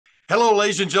Hello,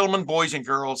 ladies and gentlemen, boys and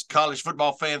girls, college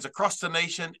football fans across the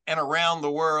nation and around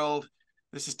the world.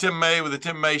 This is Tim May with the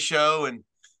Tim May Show. And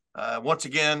once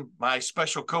again, my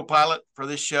special co-pilot for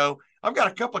this show. I've got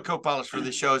a couple of co-pilots for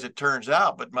this show, as it turns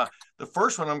out, but the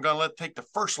first one I'm going to let take the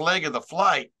first leg of the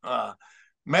flight.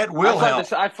 Matt Wilhelm.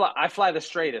 I fly the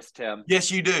straightest, Tim.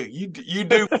 Yes, you do. You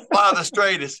do fly the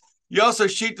straightest. You also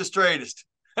shoot the straightest.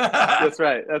 That's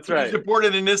right. That's right. He's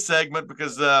important in this segment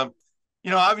because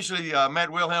obviously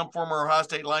Matt Wilhelm, former Ohio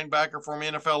State linebacker, former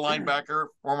NFL linebacker,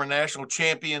 former national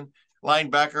champion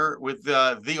linebacker with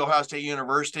the Ohio State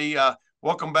University.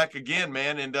 Welcome back again,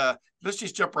 man. And let's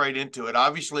just jump right into it.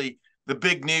 Obviously, the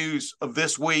big news of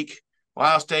this week,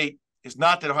 Ohio State, is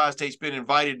not that Ohio State's been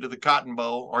invited to the Cotton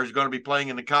Bowl or is going to be playing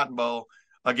in the Cotton Bowl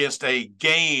against a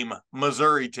game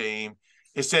Missouri team.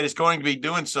 It said it's going to be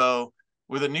doing so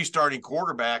with a new starting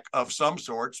quarterback of some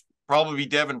sorts, probably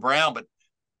Devin Brown, but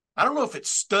I don't know if it's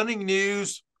stunning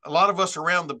news. A lot of us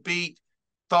around the beat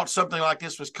thought something like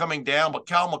this was coming down, but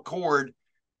Kyle McCord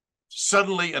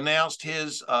suddenly announced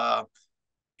his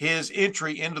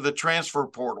entry into the transfer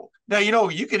portal. Now,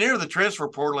 you can enter the transfer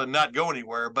portal and not go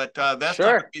anywhere, but that's not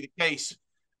going to be the case.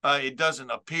 It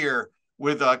doesn't appear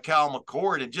with Kyle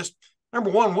McCord. And just,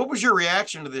 number one, what was your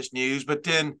reaction to this news? But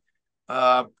then,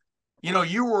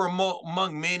 you were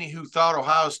among many who thought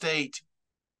Ohio State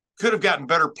could have gotten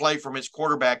better play from its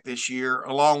quarterback this year,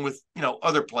 along with,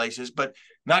 other places, but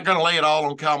not going to lay it all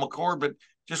on Kyle McCord. But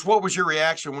just what was your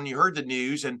reaction when you heard the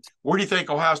news, and where do you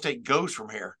think Ohio State goes from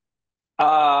here?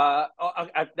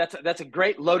 That's a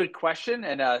great loaded question,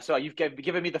 and so you've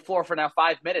given me the floor for now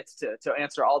 5 minutes to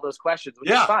answer all those questions, which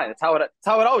is fine. It's how it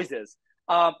always is.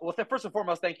 Well, first and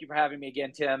foremost, thank you for having me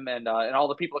again, Tim, and all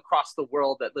the people across the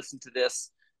world that listen to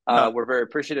this. We're very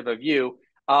appreciative of you.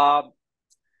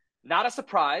 Not a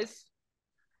surprise,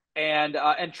 and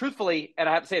truthfully, and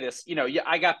I have to say this,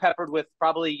 I got peppered with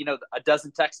probably a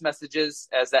dozen text messages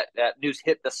as that news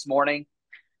hit this morning,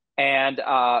 and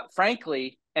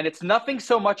frankly. And it's nothing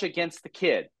so much against the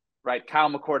kid, right? Kyle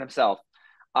McCord himself.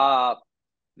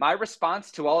 My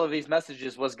response to all of these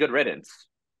messages was good riddance,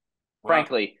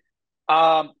 frankly.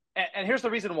 And here's the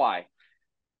reason why.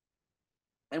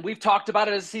 And we've talked about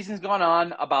it as the season's gone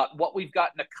on, about what we've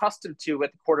gotten accustomed to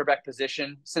at the quarterback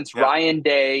position since Ryan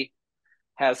Day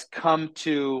has come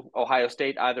to Ohio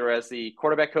State, either as the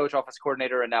quarterback coach, offense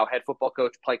coordinator, and now head football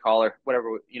coach, play caller,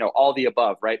 whatever, all the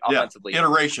above, right? Offensively.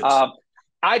 Iterations.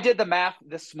 I did the math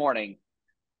this morning.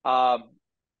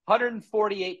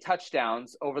 148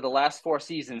 touchdowns over the last 4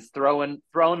 seasons thrown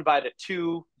by the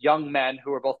two young men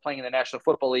who are both playing in the National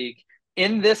Football League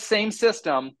in this same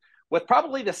system with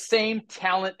probably the same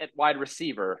talent at wide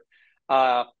receiver.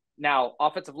 Now,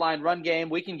 offensive line, run game,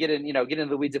 we can get into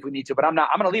the weeds if we need to, but I'm going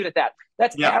to leave it at that.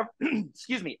 That's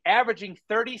averaging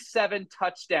 37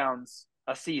 touchdowns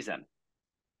a season.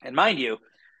 And mind you,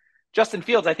 Justin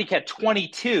Fields, I think, had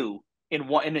 22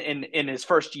 in his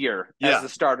first year as the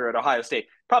starter at Ohio State.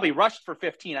 Probably rushed for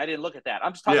 15. I didn't look at that.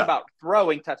 I'm just talking about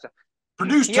throwing touchdowns.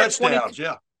 Produced touchdowns,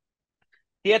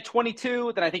 He had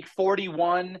 22, then I think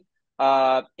 41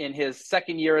 in his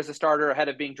second year as a starter ahead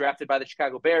of being drafted by the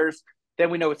Chicago Bears. Then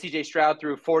we know with C.J. Stroud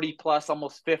threw 40-plus,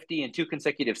 almost 50 in 2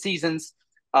 consecutive seasons.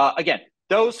 Again,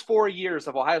 those 4 years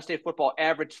of Ohio State football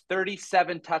averaged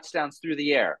 37 touchdowns through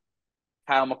the air.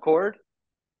 Kyle McCord,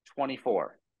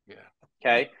 24. Yeah.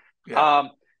 Okay. Yeah.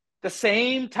 The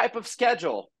same type of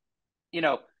schedule,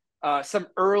 some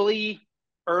early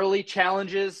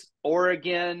challenges,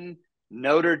 Oregon,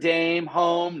 Notre Dame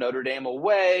home, Notre Dame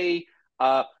away.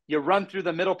 You run through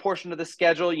the middle portion of the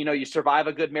schedule. You survive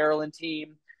a good Maryland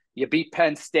team. You beat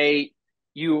Penn State.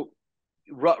 You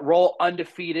roll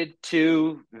undefeated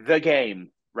to the game,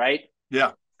 right?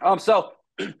 Yeah. So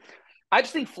I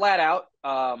just think flat out,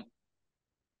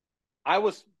 I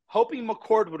was hoping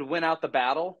McCord would win out the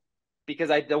battle, because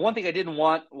the one thing I didn't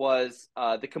want was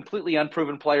the completely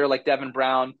unproven player like Devin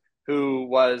Brown, who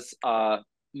was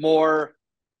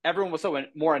everyone was so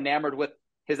more enamored with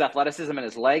his athleticism and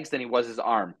his legs than he was his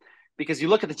arm. Because you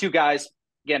look at the two guys,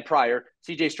 again, prior,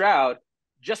 C.J. Stroud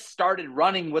just started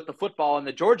running with the football in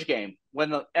the Georgia game when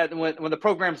the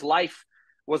program's life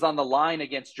was on the line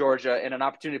against Georgia and an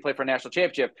opportunity to play for a national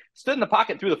championship, stood in the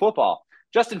pocket and threw the football.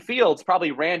 Justin Fields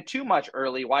probably ran too much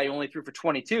early, why he only threw for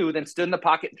 22, then stood in the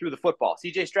pocket and threw the football.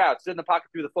 C.J. Stroud stood in the pocket,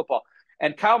 threw the football.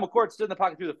 And Kyle McCord stood in the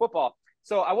pocket, threw the football.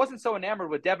 So I wasn't so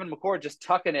enamored with Devin McCord just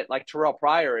tucking it like Terrell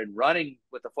Pryor and running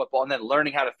with the football and then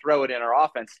learning how to throw it in our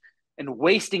offense and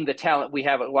wasting the talent we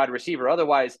have at wide receiver.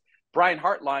 Otherwise, Brian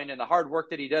Hartline and the hard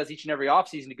work that he does each and every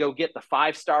offseason to go get the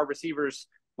 5-star receivers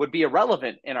would be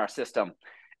irrelevant in our system.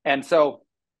 And so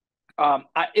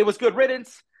it was good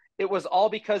riddance. it was all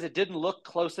because it didn't look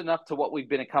close enough to what we've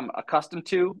become accustomed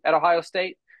to at Ohio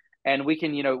State. And we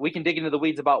can dig into the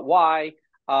weeds about why.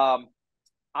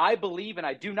 I believe, and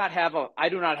I do not have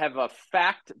a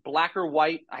fact, black or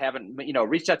white. I haven't,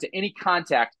 reached out to any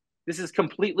contact. This is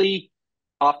completely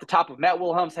off the top of Matt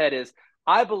Wilhelm's head.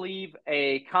 I believe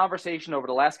a conversation over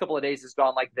the last couple of days has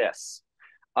gone like this.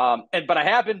 But I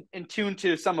have been in tune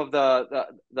to some of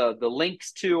the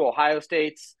links to Ohio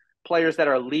State's players that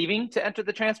are leaving to enter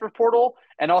the transfer portal,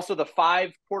 and also the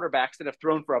 5 quarterbacks that have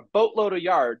thrown for a boatload of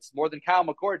yards, more than Kyle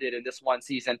McCord did in this one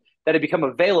season, that have become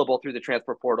available through the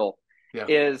transfer portal.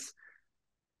 Is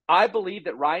I believe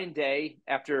that Ryan Day,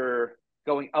 after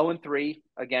going 0-3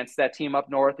 against that team up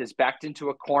north, is backed into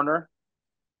a corner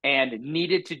and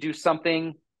needed to do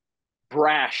something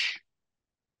brash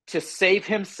to save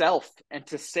himself and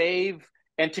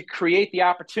to create the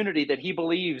opportunity that he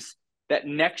believes that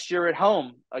next year at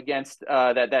home against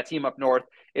that team up north,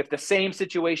 if the same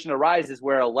situation arises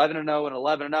where 11-0 and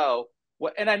 11-0,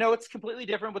 and I know it's completely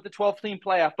different with the 12-team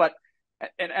playoff, but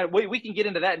and we can get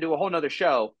into that and do a whole nother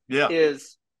show,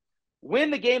 is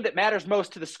win the game that matters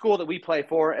most to the school that we play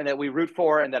for and that we root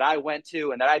for and that I went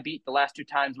to and that I beat the last 2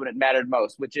 times when it mattered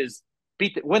most, which is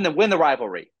win the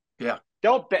rivalry. Yeah.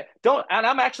 And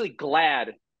I'm actually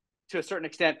glad to a certain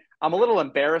extent. I'm a little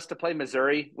embarrassed to play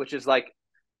Missouri, which is like,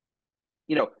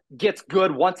 gets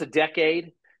good once a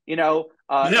decade, but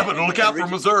look out for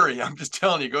Missouri. I'm just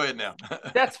telling you, go ahead now.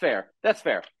 That's fair. That's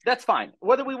fine.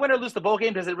 Whether we win or lose the bowl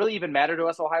game, does it really even matter to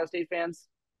us Ohio State fans?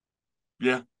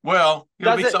 Yeah. Well,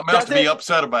 it'll be something else to be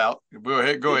upset about. Go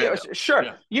ahead. Sure.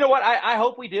 Yeah. You know what? I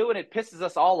hope we do, and it pisses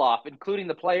us all off, including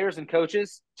the players and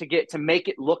coaches, to make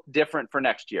it look different for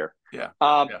next year. Yeah.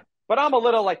 But I'm a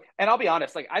little and I'll be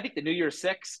honest, I think the New Year's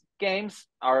 6 games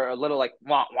are a little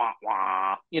wah, wah,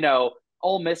 wah,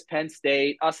 Ole Miss, Penn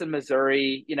State, us in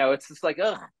Missouri, it's just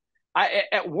ugh.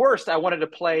 At worst, I wanted to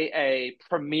play a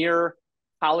premier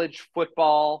college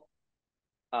football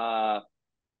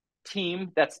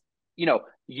team that's,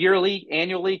 yearly,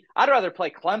 annually. I'd rather play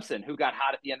Clemson, who got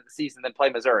hot at the end of the season, than play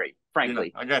Missouri,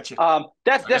 frankly. Yeah, I got you.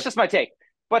 That's just my take.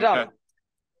 But okay.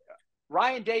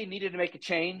 Ryan Day needed to make a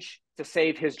change to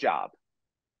save his job.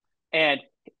 And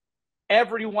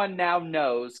everyone now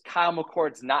knows Kyle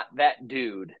McCord's not that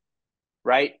dude.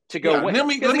 Right, to go win. Let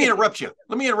me interrupt you.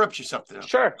 Let me interrupt you something.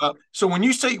 Sure. So when you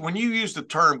use the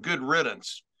term "good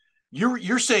riddance,"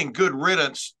 you're saying good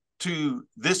riddance to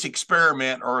this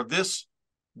experiment or this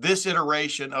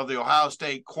iteration of the Ohio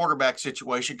State quarterback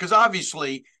situation, because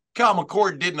obviously Kyle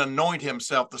McCord didn't anoint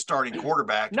himself the starting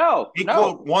quarterback. He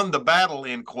quote won the battle,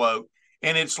 end quote,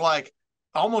 and it's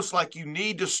almost like you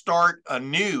need to start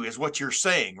anew, is what you're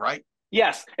saying, right?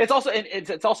 Yes, it's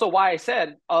also why I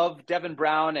said of Devin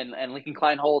Brown and Lincoln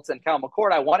Kleinholtz and Kyle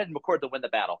McCord, I wanted McCord to win the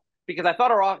battle, because I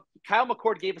thought Kyle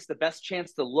McCord gave us the best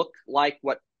chance to look like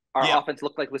what our offense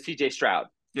looked like with C.J. Stroud.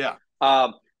 Yeah.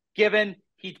 Given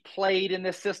he'd played in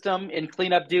this system in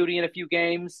cleanup duty in a few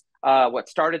games,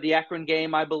 started the Akron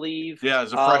game, I believe. Yeah,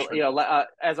 as a freshman.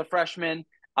 As a freshman,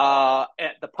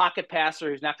 at the pocket passer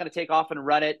who's not going to take off and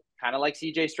run it, kind of like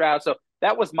C.J. Stroud. So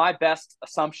that was my best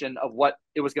assumption of what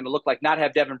it was going to look like, not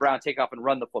have Devin Brown take off and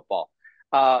run the football.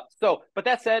 But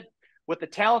that said, with the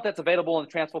talent that's available in the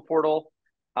transfer portal,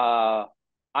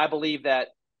 I believe that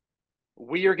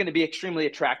we are going to be extremely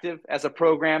attractive as a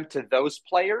program to those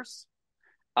players.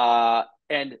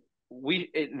 And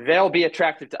they'll be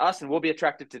attractive to us and we'll be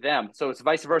attractive to them. So it's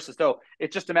vice versa. So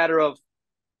it's just a matter of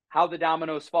how the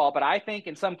dominoes fall. But I think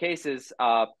in some cases,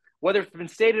 whether it's been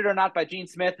stated or not by Gene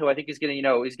Smith, who I think is going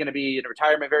to be in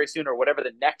retirement very soon, or whatever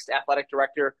the next athletic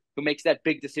director who makes that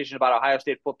big decision about Ohio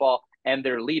State football and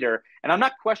their leader. And I'm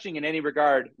not questioning in any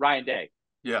regard Ryan Day.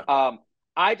 Yeah.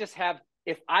 I just have,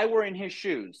 if I were in his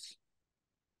shoes,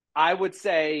 I would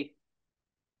say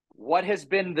what has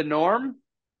been the norm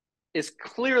is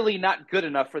clearly not good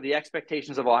enough for the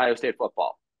expectations of Ohio State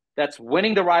football. That's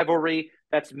winning the rivalry.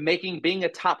 That's being a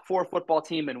top 4 football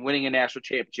team and winning a national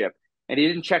championship. And he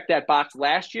didn't check that box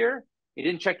last year. He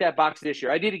didn't check that box this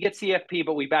year. I did get CFP,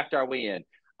 but we backed our way in.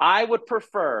 I would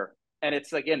prefer, and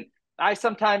it's again, I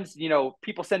sometimes,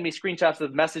 people send me screenshots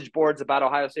of message boards about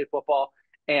Ohio State football.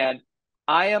 And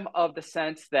I am of the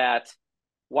sense that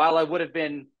while I would have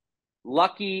been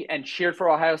lucky and cheered for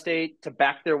Ohio State to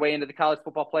back their way into the college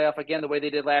football playoff again, the way they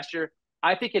did last year,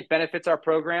 I think it benefits our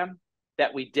program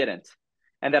that we didn't.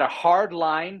 And that a hard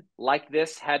line like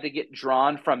this had to get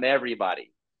drawn from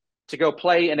everybody to go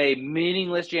play in a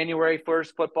meaningless January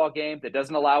 1st football game that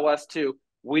doesn't allow us to.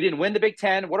 We didn't win the Big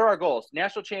Ten. What are our goals?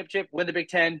 National championship, win the Big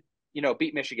Ten,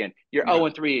 beat Michigan. You're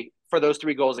 0-3 for those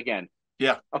 3 goals again.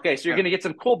 Yeah. Okay, so you're going to get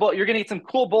some cool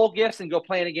bowl gifts and go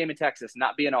play in a game in Texas, and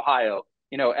not be in Ohio,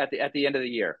 at the end of the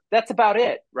year. That's about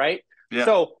it, right? Yeah.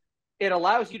 So it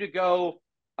allows you to go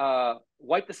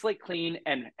wipe the slate clean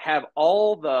and have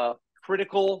all the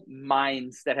critical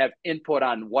minds that have input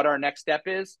on what our next step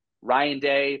is. Ryan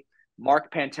Day,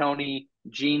 Mark Pantoni,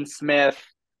 Gene Smith,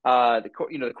 the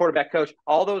quarterback coach.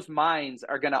 All those minds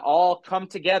are going to all come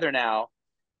together now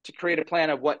to create a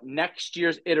plan of what next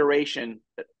year's iteration,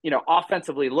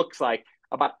 offensively looks like.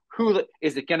 About who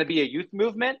is it going to be, a youth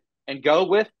movement and go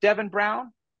with Devin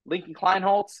Brown, Lincoln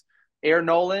Kleinholtz, Air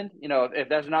Noland, if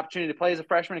there's an opportunity to play as a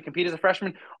freshman and compete as a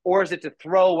freshman, or is it to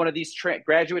throw one of these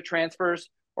graduate transfers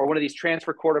or one of these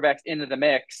transfer quarterbacks into the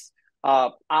mix, a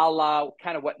la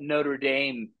kind of what Notre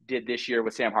Dame did this year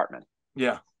with Sam Hartman?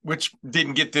 Yeah, which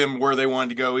didn't get them where they wanted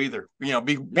to go either.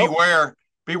 Beware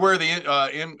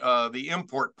the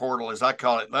import portal, as I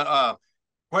call it.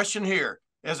 Question here: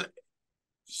 the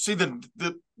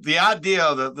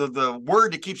idea, the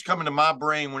word that keeps coming to my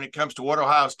brain when it comes to what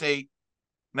Ohio State,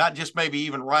 not just maybe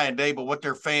even Ryan Day, but what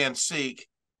their fans seek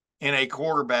in a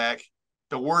quarterback,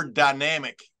 the word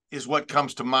dynamic is what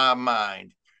comes to my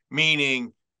mind.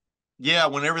 Meaning, yeah,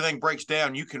 when everything breaks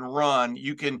down, you can run,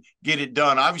 you can get it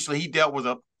done. Obviously, he dealt with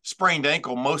a sprained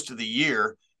ankle most of the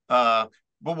year. But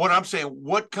what I'm saying,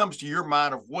 what comes to your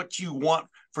mind of what you want?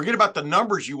 Forget about the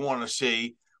numbers you want to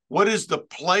see. What is the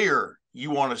player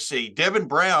you want to see? Devin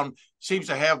Brown seems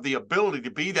to have the ability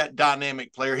to be that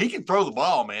dynamic player. He can throw the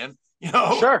ball, man.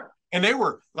 Sure. And they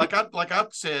were, like I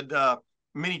said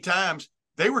many times,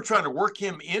 they were trying to work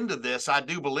him into this, I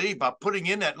do believe, by putting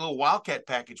in that little Wildcat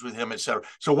package with him, et cetera.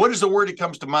 So what is the word that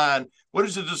comes to mind? What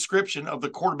is the description of the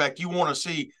quarterback you want to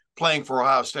see playing for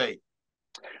Ohio State?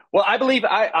 Well, I believe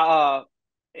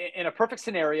in a perfect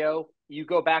scenario, you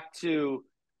go back to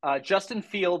Justin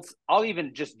Fields. I'll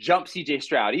even just jump CJ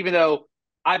Stroud, even though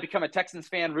I've become a Texans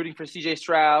fan rooting for CJ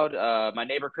Stroud. My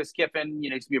neighbor, Chris Kiffin,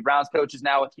 used to be a Browns coach, is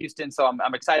now with Houston. So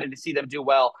I'm excited to see them do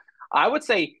well. I would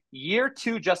say year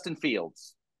 2, Justin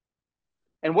Fields.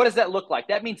 And what does that look like?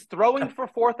 That means throwing for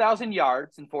 4,000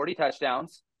 yards and 40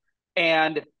 touchdowns.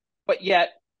 But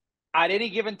yet, at any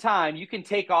given time, you can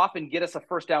take off and get us a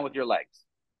first down with your legs.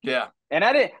 Yeah. And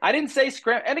I didn't say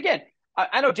scram. And again,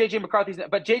 I know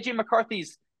JJ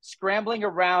McCarthy's scrambling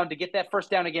around to get that first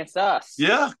down against us.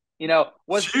 Yeah.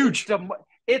 Was huge.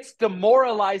 It's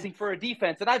demoralizing for a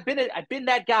defense. And I've been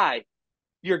that guy.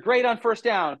 You're great on first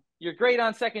down. You're great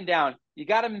on second down. You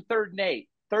got them in 3rd and 8,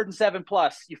 3rd and 7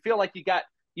 plus. You feel like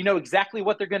you know exactly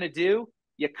what they're going to do.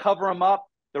 You cover them up.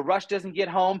 The rush doesn't get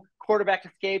home. Quarterback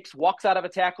escapes, walks out of a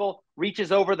tackle,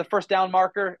 reaches over the first down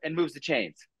marker, and moves the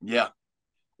chains. Yeah.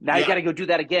 Now you got to go do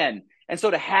that again. And so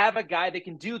to have a guy that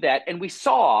can do that, and we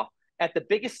saw at the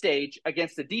biggest stage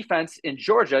against the defense in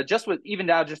Georgia, just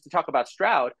to talk about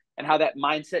Stroud and how that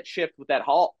mindset shift with that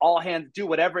all hands do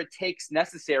whatever it takes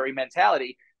necessary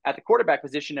mentality at the quarterback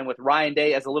position, and with Ryan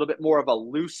Day as a little bit more of a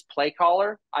loose play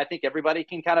caller, I think everybody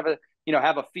can kind of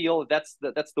have a feel that's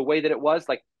the way that it was.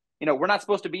 Like, we're not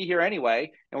supposed to be here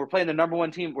anyway, and we're playing the number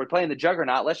 1 team. We're playing the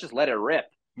juggernaut. Let's just let it rip.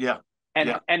 Yeah.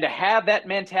 And to have that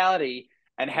mentality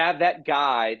and have that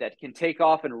guy that can take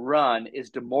off and run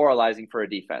is demoralizing for a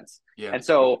defense. Yeah. And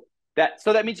so that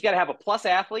means you got to have a plus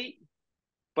athlete,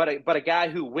 but a guy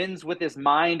who wins with his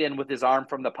mind and with his arm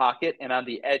from the pocket and on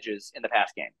the edges in the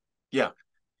pass game. Yeah.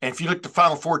 And if you look at the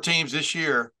Final Four teams this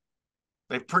year,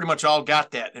 they've pretty much all got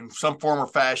that in some form or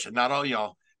fashion. Not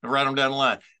all, write them down the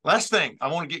line. Last thing I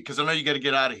want to get, because I know you got to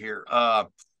get out of here.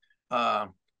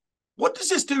 What does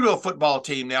this do to a football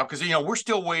team now? Because, we're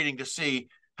still waiting to see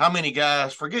how many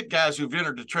guys, forget guys who've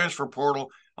entered the transfer portal.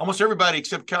 Almost everybody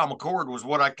except Kyle McCord was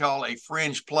what I call a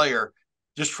fringe player,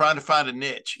 just trying to find a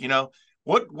niche.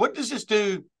 What does this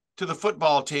do to the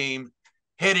football team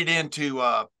headed into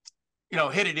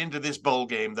this bowl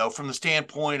game, though, from the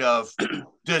standpoint of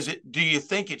do you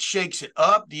think it shakes it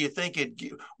up? Do you think it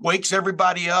wakes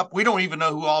everybody up? We don't even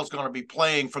know who all is going to be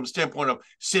playing from the standpoint of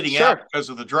sitting out because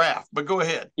of the draft, but go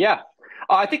ahead. Yeah.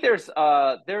 I think there's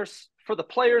for the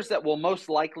players that will most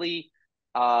likely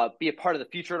be a part of the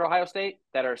future at Ohio State,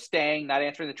 that are staying, not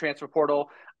answering the transfer portal,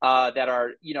 that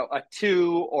are, a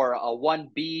 2 or a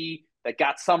 1B that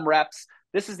got some reps.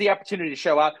 This is the opportunity to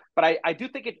show out, but I do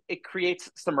think it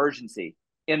creates some urgency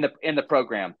in the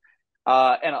program,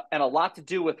 and a lot to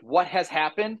do with what has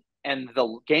happened and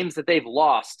the games that they've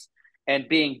lost, and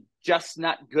being just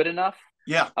not good enough.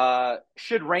 Yeah,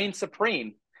 should reign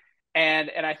supreme, and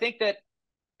I think that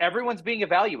everyone's being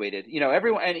evaluated.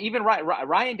 Everyone, and even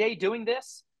Ryan Day doing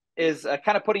this is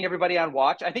kind of putting everybody on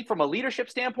watch. I think from a leadership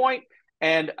standpoint,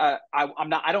 and I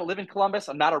don't live in Columbus.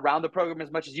 I'm not around the program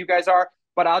as much as you guys are.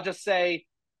 but I'll just say,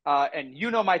 and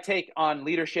you know my take on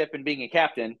leadership and being a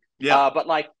captain. Yeah. But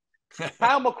like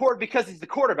Kyle McCord, because he's the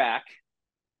quarterback,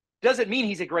 doesn't mean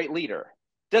he's a great leader.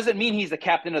 Doesn't mean he's the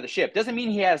captain of the ship. Doesn't mean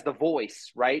he has the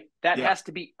voice, right? That has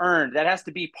to be earned. That has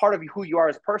to be part of who you are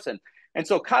as a person. And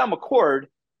so Kyle McCord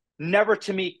never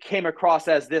to me came across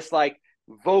as this like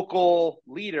vocal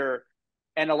leader.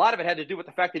 And a lot of it had to do with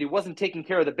the fact that he wasn't taking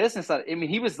care of the business. I mean,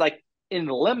 he was like in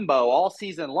limbo all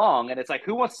season long. And it's like,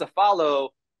 who wants to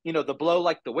follow, the blow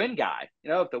like the wind guy?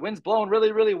 If the wind's blowing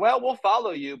really, really well, we'll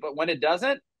follow you. But when it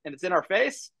doesn't and it's in our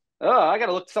face, I got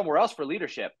to look somewhere else for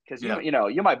leadership because,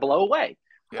 you might blow away.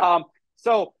 Yeah.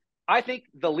 So I think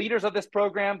the leaders of this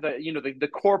program, the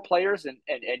core players, and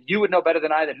you would know better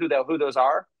than I who those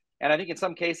are. And I think in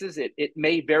some cases it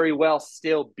may very well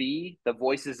still be the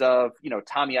voices of,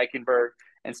 Tommy Eichenberg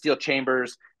and Steele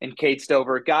Chambers and Cade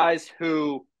Stover, guys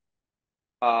who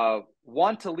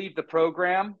want to leave the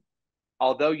program,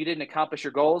 although you didn't accomplish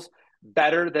your goals,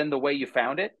 better than the way you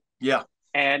found it. Yeah.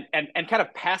 And kind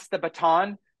of pass the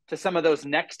baton to some of those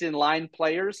next in line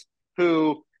players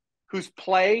whose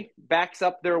play backs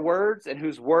up their words and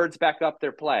whose words back up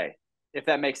their play, if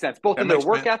that makes sense. Both in their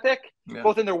work ethic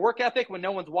when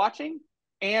no one's watching,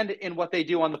 and in what they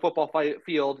do on the football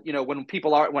field,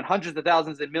 when hundreds of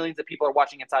thousands and millions of people are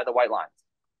watching inside the white lines.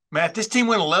 Matt, this team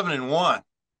went 11-1.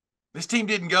 This team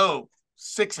didn't go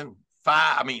 6-5.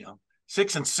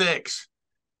 6-6.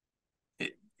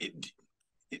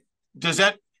 Does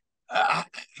that?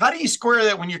 How do you square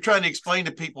that when you're trying to explain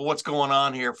to people what's going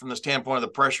on here from the standpoint of the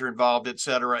pressure involved, et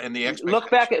cetera, and the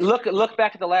expectations? Look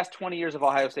back at the last 20 years of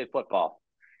Ohio State football.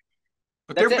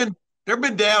 But there've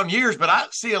been down years, but I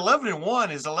see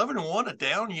 11-1. Is 11-1 a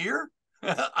down year?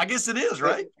 I guess it is,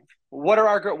 right? What are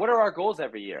our goals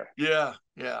every year? Yeah.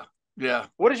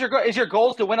 What is your goal? Is your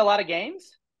goals to win a lot of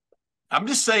games? I'm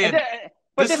just saying,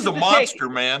 this is a monster,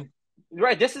 man.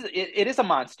 Right. It is a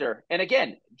monster. And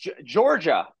again,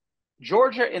 Georgia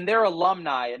and their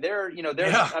alumni and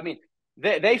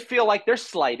they feel like they're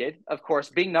slighted, of course,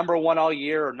 being number one all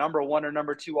year or number one or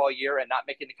number two all year and not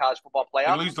making the college football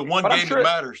playoff. They lose the one game that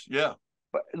matters. Yeah.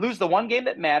 But lose the one game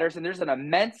that matters. And there's an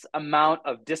immense amount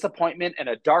of disappointment and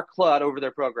a dark cloud over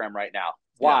their program right now.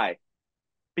 Why? Yeah.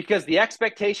 Because the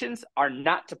expectations are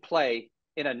not to play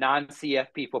in a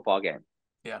non-CFP football game.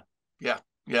 Yeah.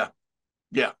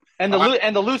 And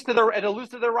to lose to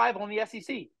their rival in the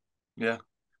SEC. Yeah.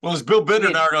 Well, as Bill Bender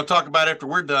and I are going to talk about after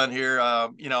we're done here,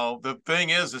 the thing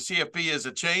is the CFP is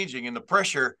changing, and the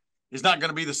pressure is not going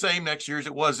to be the same next year as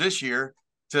it was this year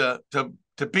to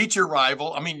beat your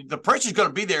rival. I mean, the pressure is going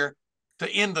to be there to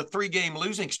end the 3-game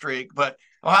losing streak, but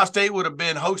Ohio State would have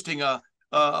been hosting a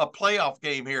playoff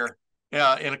game here in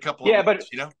a couple of weeks.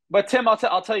 But Tim,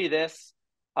 I'll tell you this.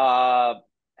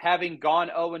 Having gone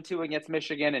 0-2 against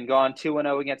Michigan and gone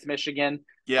 2-0 against Michigan,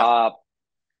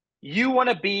 you want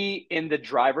to be in the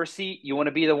driver's seat. You want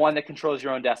to be the one that controls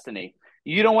your own destiny.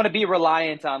 You don't want to be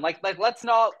reliant on let's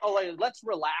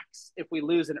relax if we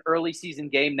lose an early season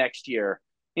game next year,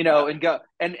 and go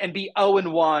and be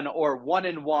 0-1 or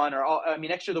 1-1 or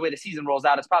next year the way the season rolls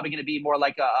out, it's probably going to be more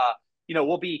like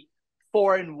we'll be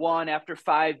 4-1 after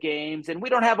 5 games, and we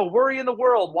don't have a worry in the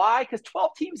world. Why? Because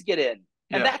 12 teams get in,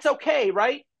 and that's okay,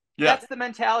 right? Yeah. That's the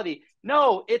mentality.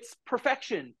 No, it's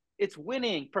perfection. It's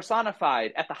winning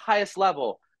personified at the highest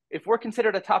level. If we're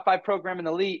considered a top 5 program in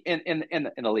the league,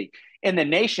 in the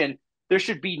nation, there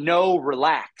should be no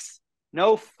relax,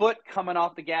 no foot coming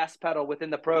off the gas pedal within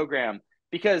the program,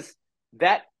 because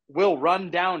that will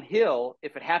run downhill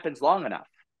if it happens long enough.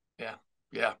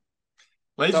 Yeah.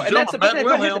 Ladies and gentlemen, Matt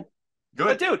Wilhelm. Go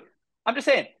ahead. But dude, I'm just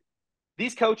saying,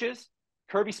 these coaches,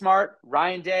 Kirby Smart,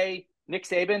 Ryan Day, Nick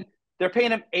Saban, they're paying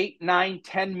them $8, $9,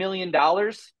 $10 million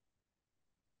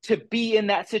to be in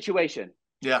that situation.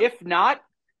 Yeah. If not,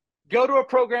 go to a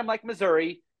program like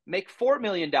Missouri, make $4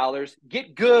 million,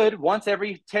 get good once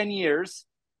every 10 years,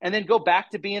 and then go back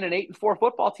to being an 8-4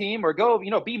 football team, or go,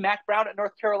 be Mac Brown at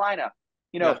North Carolina.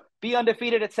 Be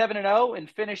undefeated at 7-0 and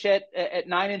finish at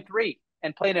 9-3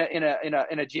 and play in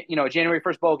a January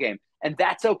 1st bowl game. And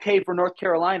that's okay for North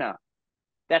Carolina.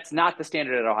 That's not the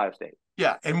standard at Ohio State.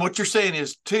 Yeah, and what you're saying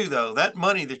is, too, though, that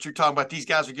money that you're talking about, these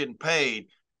guys are getting paid,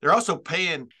 they're also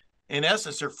paying, in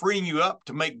essence, they're freeing you up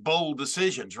to make bold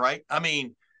decisions, right? I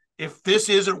mean, if this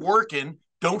isn't working,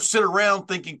 don't sit around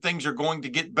thinking things are going to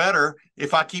get better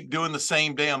if I keep doing the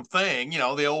same damn thing,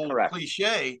 the old Correct.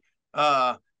 cliche.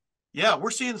 We're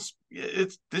seeing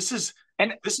it's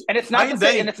not to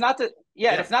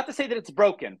say that it's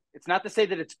broken. It's not to say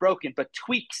that it's broken, but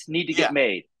tweaks need to get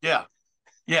made.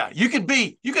 Yeah, you can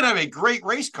have a great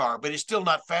race car, but it's still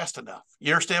not fast enough.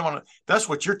 You understand that's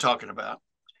what you're talking about.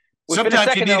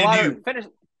 Sometimes you need a new.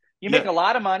 You make a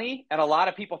lot of money, and a lot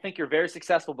of people think you're very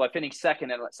successful by finishing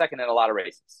second in a lot of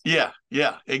races. Yeah,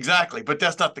 exactly. But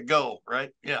that's not the goal,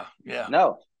 right? Yeah.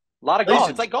 No, a lot of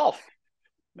golf. It's like golf.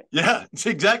 Yeah, it's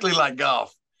exactly like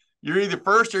golf. You're either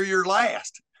first or you're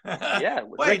last. Yeah.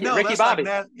 Wait, no, that's Bobby.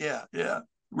 Like that. Yeah.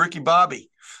 Ricky Bobby.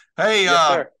 Hey,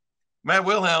 yes, Matt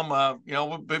Wilhelm,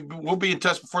 we'll be in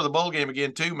touch before the bowl game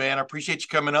again too, man. I appreciate you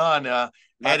coming on,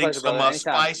 adding some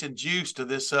spice and juice to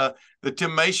this the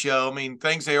Tim May show. I mean,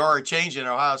 things they are changing in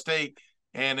Ohio State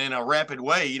and in a rapid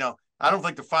way. I don't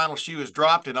think the final shoe is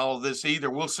dropped in all of this either.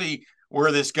 We'll see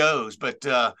where this goes. But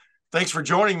thanks for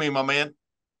joining me, my man.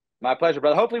 My pleasure,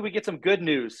 brother. Hopefully we get some good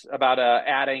news about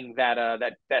adding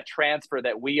that transfer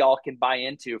that we all can buy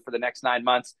into for the next 9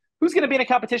 months. Who's going to be in a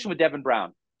competition with Devin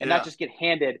Brown and not just get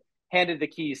handed the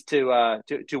keys to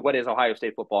what is Ohio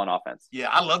State football and offense. Yeah,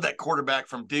 I love that quarterback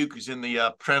from Duke who's in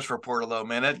the transfer portal, though,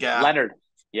 man. That guy. Leonard.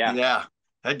 Yeah.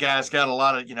 That guy's got a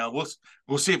lot of,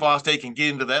 we'll see if Ohio State can get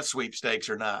into that sweepstakes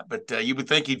or not. But you would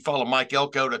think he'd follow Mike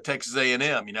Elko to Texas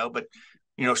A&M, but,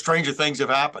 stranger things have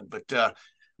happened. But, yes,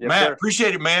 Matt, sir.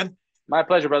 Appreciate it, man. My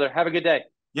pleasure, brother. Have a good day.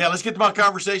 Yeah, let's get to my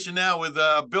conversation now with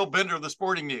Bill Bender of the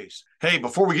Sporting News. Hey,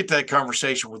 before we get to that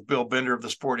conversation with Bill Bender of the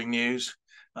Sporting News,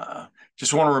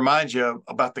 just want to remind you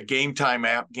about the Game Time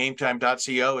app.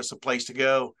 GameTime.co is the place to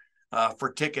go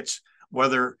for tickets,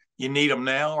 whether you need them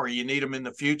now or you need them in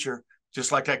the future.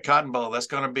 Just like that Cotton Bowl,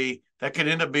 that could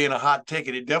end up being a hot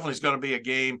ticket. It definitely is going to be a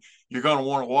game you're going to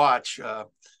want to watch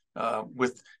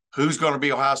with who's going to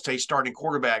be Ohio State's starting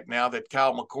quarterback now that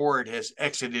Kyle McCord has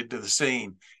exited to the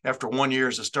scene after 1 year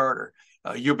as a starter.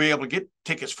 You'll be able to get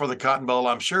tickets for the Cotton Bowl,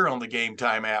 I'm sure, on the Game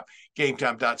Time app,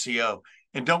 GameTime.co.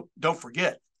 And don't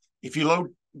forget, if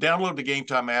you download the Game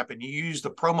Time app and you use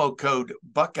the promo code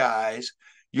Buckeyes,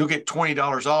 you'll get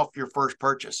 $20 off your first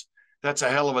purchase. That's a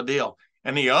hell of a deal.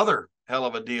 And the other hell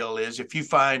of a deal is if you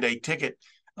find a ticket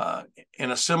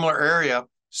in a similar area,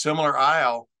 similar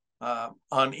aisle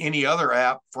on any other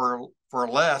app for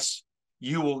less,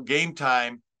 Game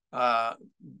Time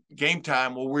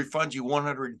will refund you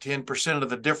 110% of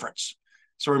the difference.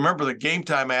 So remember, the Game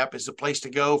Time app is the place to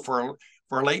go for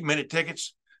late minute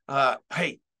tickets.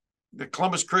 Hey, the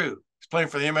Columbus Crew is playing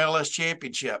for the MLS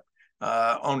Championship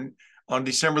on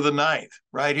December the 9th,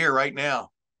 right here, right now.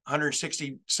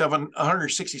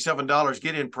 $167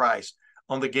 get-in price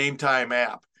on the Game Time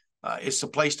app. It's the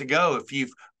place to go if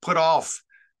you've put off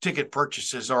ticket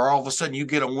purchases or all of a sudden you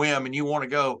get a whim and you want to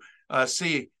go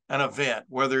see an event,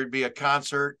 whether it be a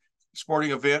concert,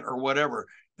 sporting event, or whatever.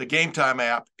 The Game Time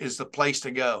app is the place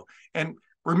to go. And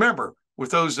remember,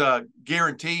 with those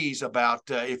guarantees about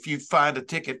if you find a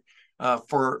ticket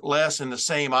for less in the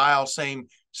same aisle, same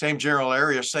general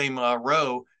area, same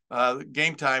row,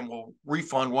 Game Time will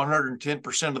refund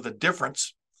 110% of the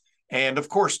difference. And of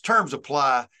course, terms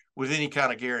apply with any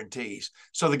kind of guarantees.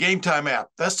 So the Game Time app,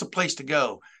 that's the place to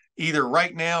go, either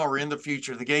right now or in the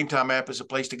future. The Game Time app is a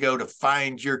place to go to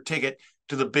find your ticket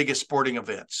to the biggest sporting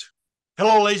events.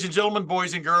 Hello, ladies and gentlemen,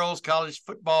 boys and girls, college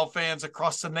football fans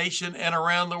across the nation and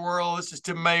around the world. This is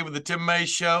Tim May with the Tim May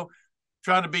Show,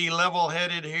 trying to be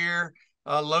level-headed here,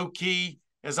 low-key,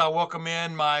 as I welcome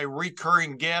in my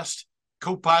recurring guest,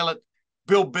 co-pilot,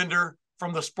 Bill Bender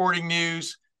from the Sporting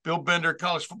News. Bill Bender,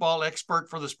 college football expert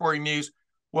for the Sporting News.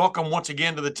 Welcome once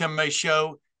again to the Tim May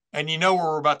Show, and you know what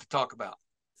we're about to talk about.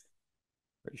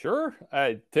 Sure.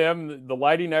 Tim, the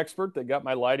lighting expert that got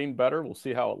my lighting better. We'll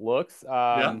see how it looks.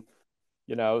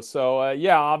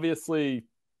 Obviously,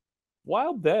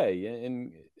 wild day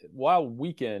and wild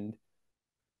weekend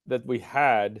that we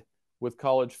had with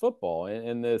college football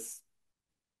and this.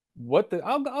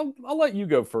 I'll let you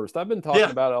go first. I've been talking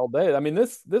about it all day. I mean,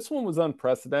 this one was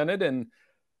unprecedented, and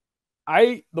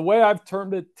the way I've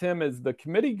termed it, Tim, is the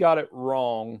committee got it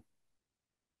wrong,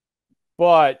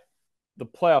 but the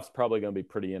playoffs probably going to be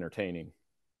pretty entertaining.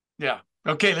 Yeah.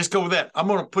 Okay, let's go with that. I'm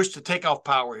going to push the takeoff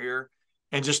power here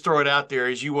and just throw it out there.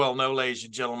 As you well know, ladies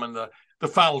and gentlemen, the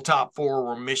final top four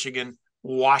were Michigan,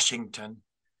 Washington,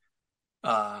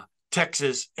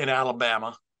 Texas, and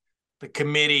Alabama. The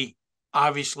committee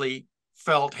obviously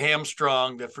felt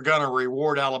hamstrung that if we're going to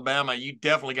reward Alabama, you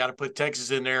definitely got to put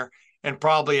Texas in there and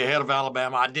probably ahead of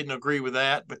Alabama. I didn't agree with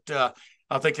that, but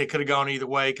I think they could have gone either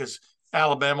way because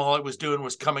Alabama, all it was doing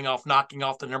was knocking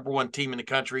off the number one team in the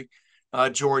country,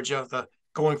 Georgia,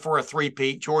 going for a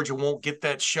three-peat. Georgia won't get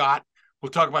that shot. We'll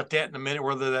talk about that in a minute,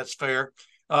 whether that's fair.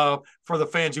 For the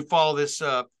fans who follow this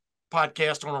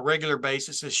podcast on a regular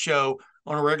basis, this show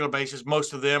on a regular basis,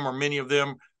 most of them or many of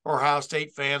them are Ohio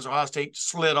State fans. Ohio State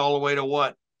slid all the way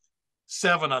to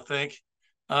 7, I think.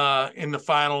 in the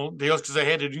final deals because they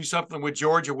had to do something with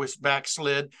Georgia, which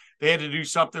backslid. They had to do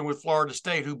something with Florida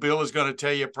State, who Bill is going to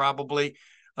tell you probably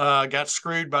got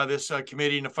screwed by this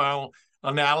committee in the final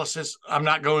analysis. I'm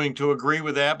not going to agree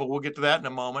with that, but we'll get to that in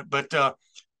a moment. But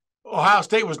Ohio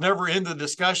State was never in the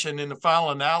discussion in the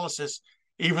final analysis,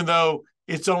 even though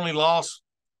its only loss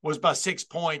was by 6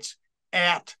 points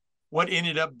at what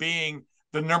ended up being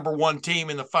the number one team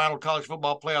in the final college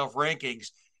football playoff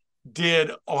rankings.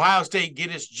 Did Ohio State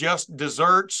get its just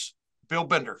desserts? Bill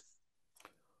Bender.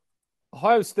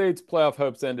 Ohio State's playoff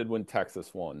hopes ended when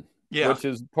Texas won, which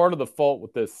is part of the fault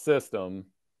with this system,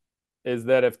 is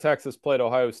that if Texas played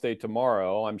Ohio State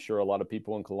tomorrow, I'm sure a lot of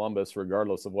people in Columbus,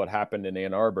 regardless of what happened in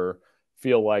Ann Arbor,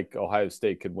 feel like Ohio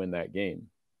State could win that game.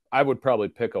 I would probably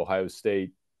pick Ohio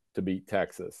State to beat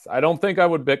Texas. I don't think I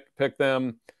would pick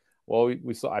them. Well,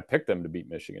 I picked them to beat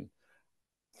Michigan.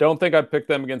 Don't think I'd pick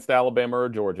them against Alabama or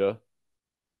Georgia.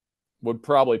 Would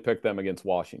probably pick them against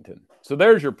Washington. So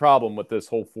there's your problem with this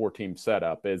whole 4-team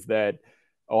setup, is that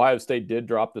Ohio State did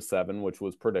drop to 7, which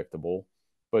was predictable.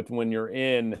 But when you're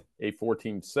in a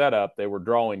 4-team setup, they were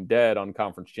drawing dead on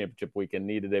conference championship week and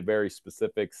needed a very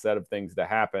specific set of things to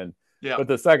happen. Yeah. But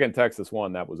the second Texas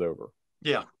won, that was over.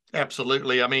 Yeah,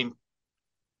 absolutely. I mean,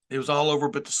 it was all over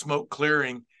but the smoke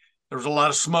clearing. There was a lot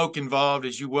of smoke involved,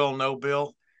 as you well know,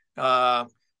 Bill.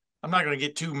 I'm not going to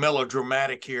get too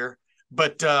melodramatic here,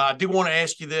 but I do want to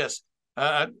ask you this.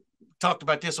 I talked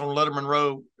about this on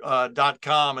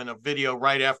LettermenRow.com in a video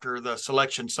right after the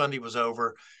Selection Sunday was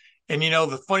over. And,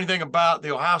 the funny thing about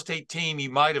the Ohio State team you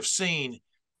might have seen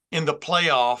in the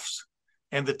playoffs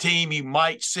and the team you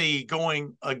might see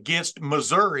going against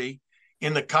Missouri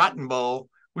in the Cotton Bowl,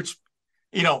 which,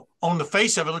 on the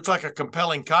face of it looks like a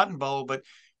compelling Cotton Bowl, but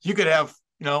you could have,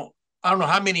 I don't know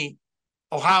how many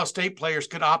Ohio State players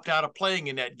could opt out of playing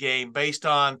in that game based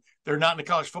on they're not in the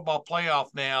college football playoff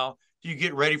now. You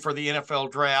get ready for the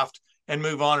NFL draft and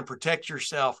move on and protect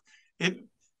yourself.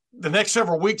 The next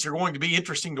several weeks are going to be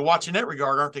interesting to watch in that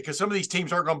regard, aren't they? Because some of these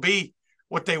teams aren't going to be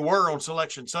what they were on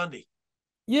Selection Sunday.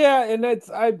 Yeah, and as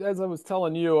I was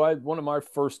telling you, one of my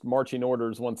first marching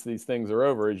orders once these things are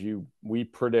over is we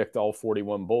predict all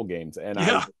 41 bowl games. And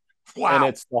wow. And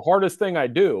it's the hardest thing I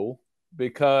do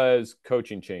because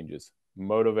coaching changes,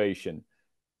 motivation,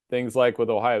 things like with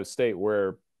Ohio State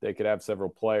where they could have several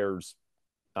players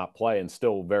not play and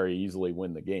still very easily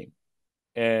win the game.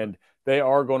 And they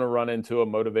are going to run into a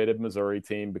motivated Missouri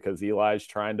team because Eli's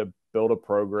trying to build a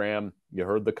program. You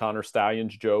heard the Connor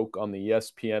Stallions joke on the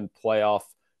ESPN playoff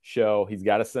show. He's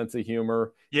got a sense of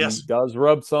humor. Yes. He does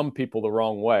rub some people the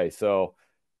wrong way. So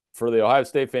for the Ohio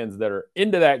State fans that are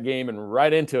into that game and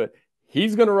right into it,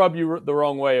 he's going to rub you the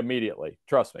wrong way immediately.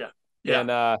 Trust me. Yeah.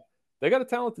 And they got a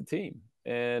talented team.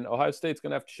 And Ohio State's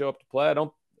going to have to show up to play. I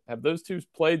don't have those two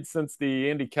played since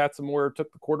the Andy Katzenmoyer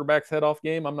took the quarterback's head off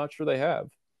game. I'm not sure they have.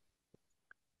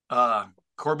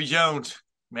 Corby Jones,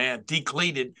 man,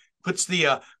 decleated, puts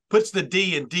the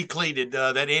D in decleated.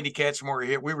 That Andy Katzenmoyer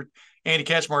hit. Andy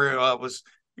Katzenmoyer was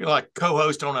like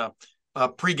co-host on a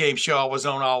pregame show I was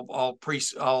on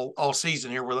all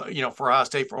season here with for Ohio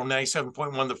State on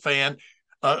 97.1 The Fan,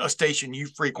 a station you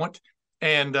frequent,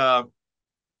 and I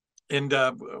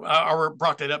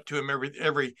brought that up to him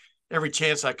every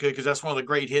chance I could because that's one of the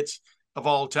great hits of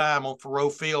all time on Thoreau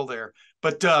Field there.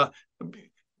 But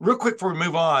real quick before we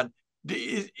move on,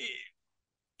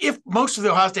 if most of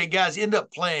the Ohio State guys end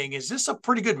up playing, is this a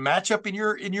pretty good matchup in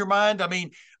your mind? I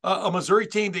mean, a Missouri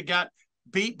team that got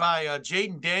beat by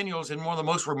Jaden Daniels in one of the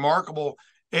most remarkable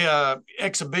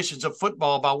exhibitions of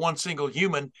football by one single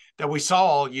human that we saw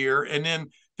all year, and then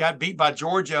got beat by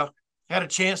Georgia, had a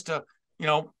chance to,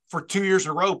 for 2 years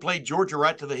in a row, played Georgia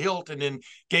right to the hilt and then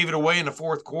gave it away in the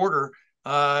fourth quarter.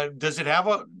 Is it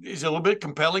a little bit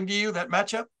compelling to you, that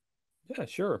matchup? Yeah,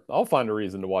 sure. I'll find a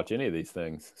reason to watch any of these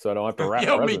things so I don't have to wrap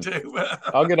presents. Me too.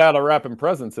 I'll get out of wrapping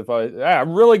presents if I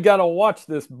really got to watch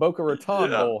this Boca Raton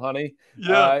Bowl, honey.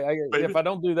 Yeah. If I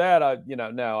don't do that,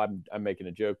 now I'm making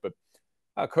a joke, but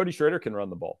Cody Schrader can run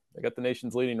the ball. They got the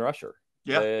nation's leading rusher.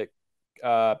 Yeah.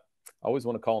 I always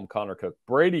want to call him Connor Cook.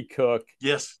 Brady Cook.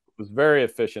 Yes. Was very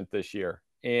efficient this year.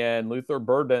 And Luther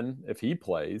Burden, if he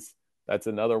plays, that's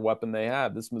another weapon they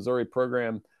have. This Missouri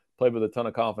program played with a ton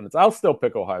of confidence. I'll still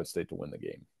pick Ohio State to win the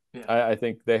game. Yeah. I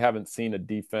think they haven't seen a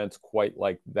defense quite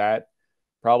like that.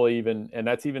 Probably even, and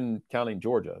that's even counting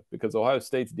Georgia, because Ohio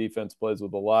State's defense plays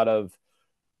with a lot of,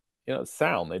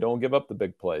 sound. They don't give up the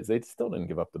big plays. They still didn't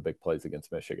give up the big plays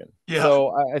against Michigan. Yeah.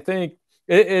 So I think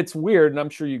it's weird, and I'm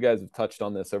sure you guys have touched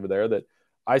on this over there, that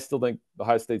I still think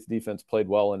Ohio State's defense played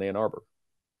well in Ann Arbor.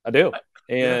 I do.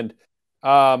 And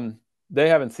they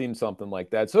haven't seen something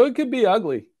like that. So it could be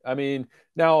ugly. I mean,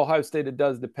 now Ohio State, it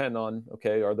does depend on,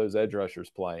 okay, are those edge rushers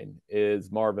playing?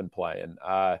 Is Marvin playing?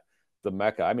 The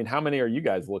Mecca. I mean, how many are you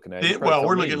guys looking at? Well,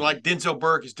 we're looking like Denzel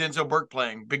Burke. Is Denzel Burke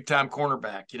playing? Big time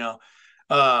cornerback,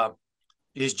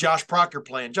 is Josh Proctor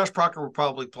playing? Josh Proctor will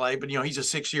probably play, but he's a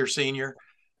 6-year senior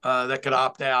that could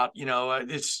opt out.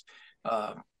 It's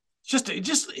just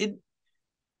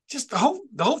the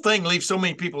whole thing leaves so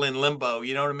many people in limbo.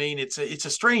 You know what I mean? It's a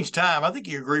strange time. I think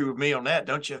you agree with me on that,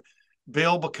 don't you,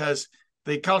 Bill? Because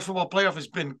the college football playoff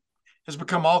has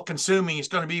become all consuming. It's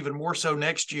going to be even more so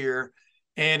next year,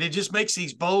 and it just makes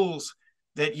these bowls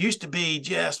that used to be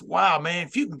just wow, man.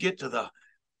 If you can get to the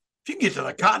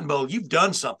Cotton Bowl, you've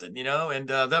done something, And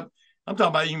that I'm talking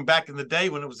about even back in the day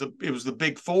when it was the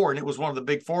Big Four, and it was one of the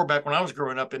Big Four back when I was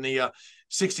growing up in the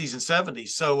 60s and 70s.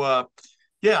 So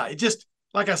yeah, it just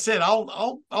like I said,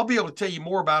 I'll be able to tell you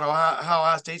more about how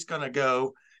Ohio State's going to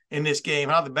go in this game,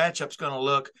 how the matchup's going to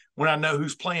look when I know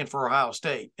who's playing for Ohio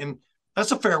State, and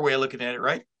that's a fair way of looking at it,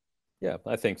 right? Yeah,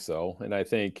 I think so, and I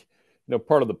think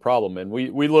part of the problem, and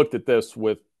we looked at this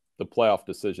with the playoff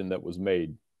decision that was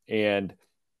made, and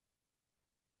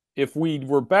if we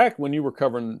were back when you were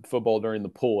covering football during the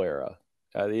pool era,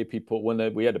 the AP pool,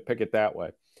 when we had to pick it that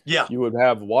way, yeah, you would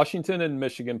have Washington and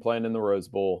Michigan playing in the Rose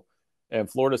Bowl, and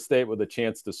Florida State with a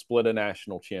chance to split a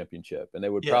national championship, and they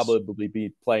would probably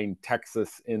be playing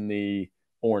Texas in the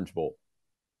Orange Bowl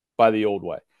by the old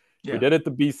way. Yeah. We did it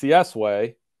the BCS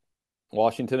way.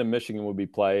 Washington and Michigan would be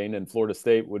playing, and Florida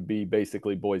State would be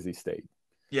basically Boise State.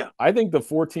 Yeah. I think the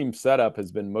 4-team setup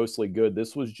has been mostly good.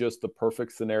 This was just the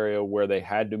perfect scenario where they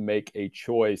had to make a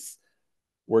choice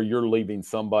where you're leaving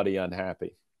somebody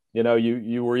unhappy.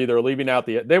 You were either leaving out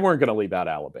they weren't going to leave out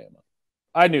Alabama.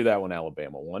 I knew that when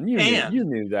Alabama won. You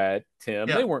knew that, Tim.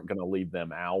 Yeah. They weren't going to leave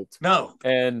them out. No.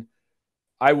 And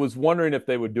I was wondering if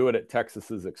they would do it at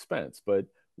Texas's expense. But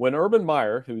when Urban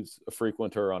Meyer, who's a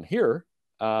frequenter on here,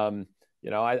 I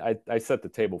set the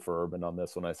table for Urban on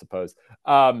this one, I suppose.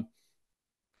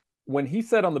 When he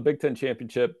said on the Big Ten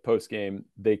Championship postgame,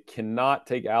 they cannot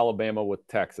take Alabama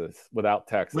without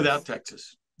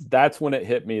Texas. That's when it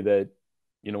hit me that,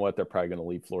 you know what, they're probably going to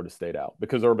leave Florida State out,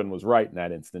 because Urban was right in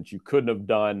that instance. You couldn't have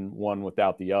done one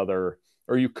without the other,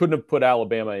 or you couldn't have put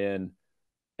Alabama in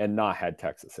and not had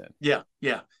Texas in. Yeah,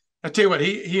 yeah. I tell you what,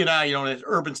 he and I,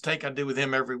 Urban's Take I do with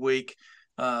him every week.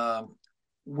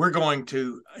 We're going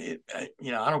to, I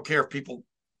don't care if people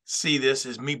see this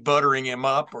as me buttering him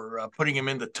up or putting him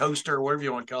in the toaster or whatever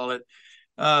you want to call it.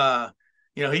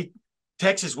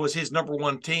 Texas was his number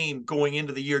one team going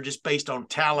into the year just based on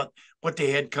talent, what they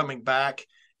had coming back,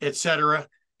 et cetera.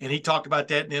 And he talked about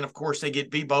that. And then, of course, they get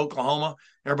beat by Oklahoma.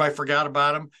 Everybody forgot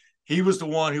about him. He was the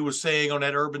one who was saying on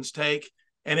that Urban's Take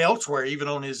and elsewhere, even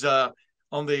on his on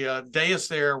the dais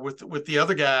there with the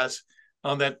other guys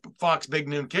on that Fox Big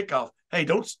Noon kickoff. Hey,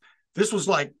 this was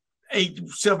like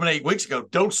 7-8 weeks ago.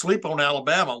 Don't sleep on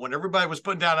Alabama. When everybody was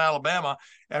putting down Alabama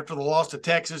after the loss to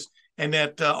Texas and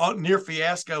that near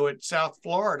fiasco at South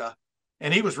Florida.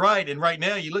 And he was right. And right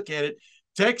now you look at it,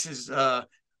 Texas,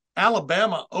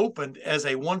 Alabama opened as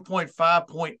a 1.5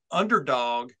 point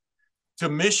underdog to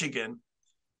Michigan.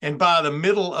 And by the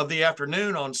middle of the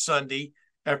afternoon on Sunday,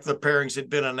 after the pairings had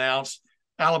been announced,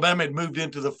 Alabama had moved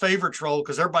into the favorite role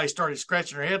because everybody started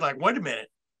scratching their head like, wait a minute.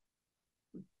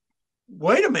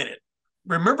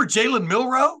 Remember Jalen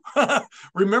Milroe?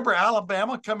 Remember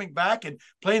Alabama coming back and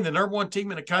playing the number one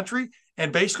team in the country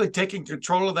and basically taking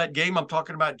control of that game? I'm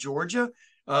talking about Georgia.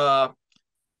 I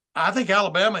think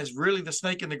Alabama is really the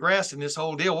snake in the grass in this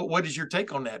whole deal. What is your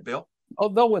take on that, Bill? Oh,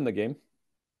 they'll win the game.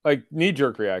 Like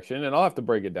knee-jerk reaction, and I'll have to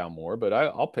break it down more, but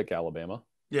I'll pick Alabama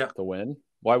to win.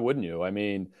 Why wouldn't you? I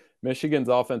mean, Michigan's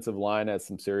offensive line has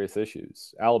some serious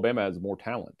issues. Alabama has more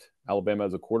talent. Alabama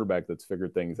has a quarterback that's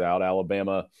figured things out. I'm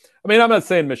not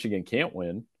saying Michigan can't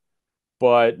win,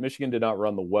 but Michigan did not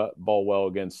run the ball well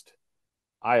against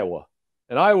Iowa.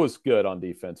 And Iowa's good on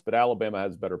defense, but Alabama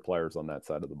has better players on that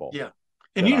side of the ball. Yeah.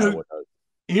 And you know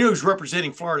who's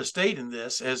representing Florida State in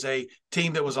this as a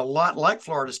team that was a lot like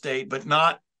Florida State, but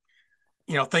not,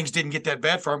 things didn't get that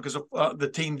bad for them because the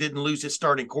team didn't lose its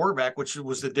starting quarterback, which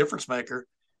was the difference maker,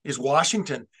 is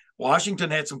Washington.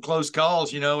 Washington had some close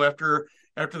calls,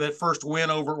 after that first win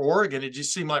over Oregon. It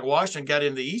just seemed like Washington got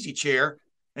in the easy chair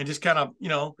and just kind of,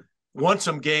 won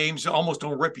some games almost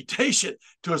on reputation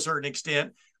to a certain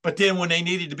extent. But then when they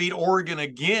needed to beat Oregon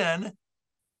again,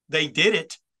 they did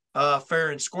it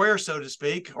fair and square, so to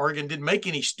speak. Oregon didn't make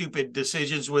any stupid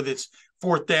decisions with its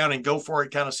fourth down and go for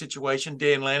it kind of situation,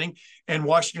 Dan Lanning, and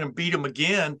Washington beat them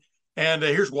again. And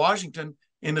here's Washington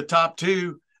in the top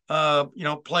two,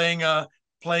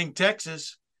 playing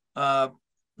Texas.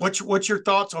 What's your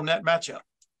thoughts on that matchup?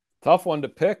 Tough one to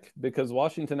pick because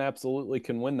Washington absolutely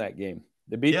can win that game.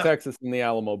 They beat Texas in the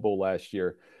Alamo Bowl last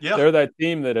year. Yeah. They're that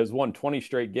team that has won 20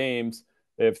 straight games.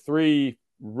 They have 3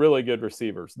 really good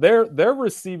receivers. Their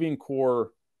receiving core,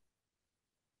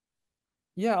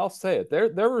 yeah, I'll say it.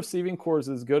 Their receiving core is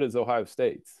as good as Ohio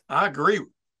State's. I agree.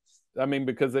 I mean,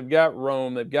 because they've got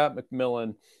Rome, they've got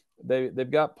McMillan, they've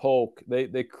got Polk.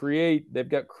 They've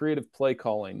got creative play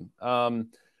calling.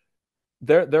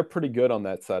 They're pretty good on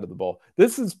that side of the ball.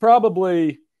 This is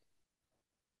probably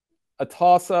a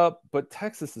toss-up, but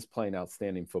Texas is playing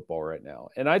outstanding football right now.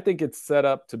 And I think it's set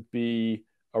up to be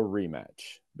a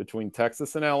rematch between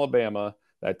Texas and Alabama,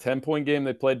 that 10-point game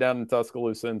they played down in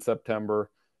Tuscaloosa in September,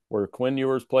 where Quinn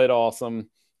Ewers played awesome.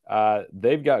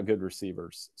 They've got good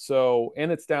receivers. So,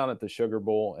 and it's down at the Sugar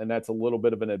Bowl, and that's a little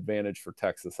bit of an advantage for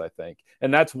Texas, I think.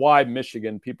 And that's why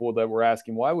Michigan, people that were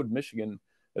asking, why would Michigan –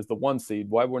 as the 1 seed,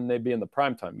 why wouldn't they be in the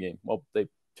primetime game? Well, they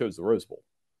chose the Rose Bowl.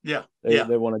 Yeah.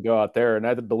 They want to go out there. And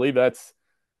I believe that's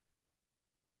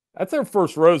their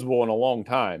first Rose Bowl in a long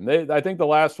time. I think the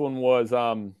last one was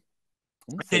I can't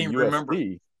even remember.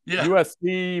 Yeah.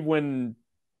 USC when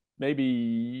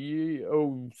maybe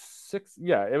 06.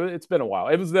 Yeah, it's been a while.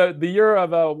 It was the year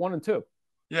of 1 and 2.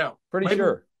 Yeah. Pretty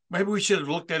sure. Maybe we should have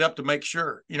looked that up to make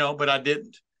sure, but I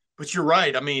didn't. But you're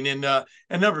right. I mean, and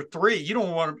number 3, you don't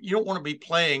want to be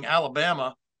playing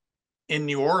Alabama in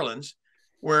New Orleans,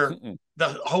 where the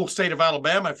whole state of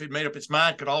Alabama, if it made up its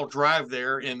mind, could all drive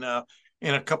there in a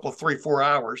couple of 3-4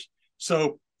 hours.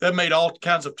 So that made all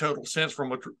kinds of total sense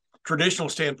from a traditional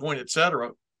standpoint, et cetera.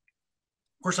 Of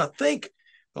course, I think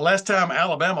the last time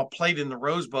Alabama played in the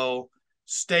Rose Bowl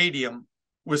stadium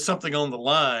with something on the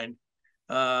line,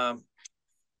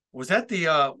 was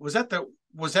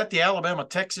that the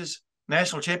Alabama-Texas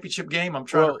national championship game? I'm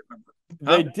trying to remember.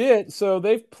 They did. So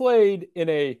they've played in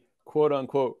a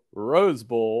quote-unquote Rose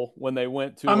Bowl when they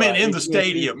went to – in the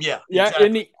stadium, yeah. Yeah, exactly.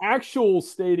 In the actual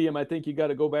stadium, I think you got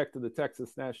to go back to the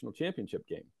Texas national championship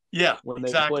game. Yeah, when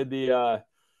they played the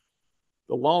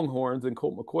Longhorns and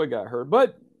Colt McCoy got hurt.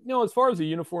 But, as far as a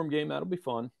uniform game, that'll be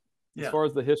fun. As far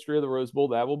as the history of the Rose Bowl,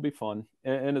 that will be fun.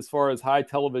 And as far as high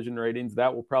television ratings,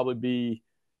 that will probably be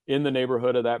 – in the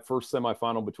neighborhood of that first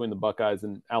semifinal between the Buckeyes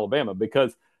and Alabama,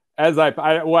 because as I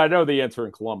know the answer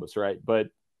in Columbus, right? But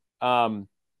I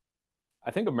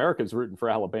think America's rooting for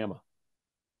Alabama.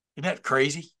 Isn't that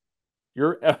crazy?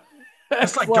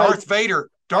 It's like Darth Vader.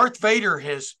 Darth Vader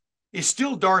is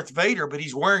still Darth Vader, but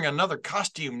he's wearing another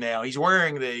costume now. He's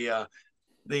wearing the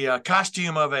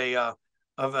costume of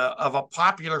a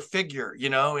popular figure,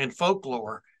 in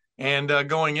folklore, and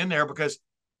going in there because,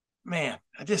 man,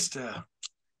 I just.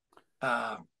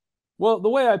 Well, the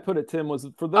way I put it, Tim, was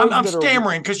for those I'm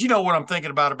stammering because you know what I'm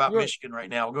thinking about Michigan right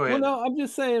now. Go ahead. Well, no, I'm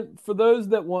just saying for those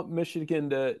that want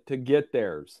Michigan to get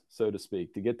theirs, so to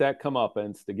speak, to get that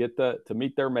comeuppance, to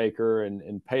meet their maker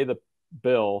and pay the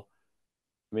bill.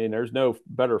 I mean, there's no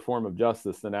better form of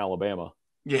justice than Alabama.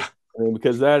 Yeah. I mean,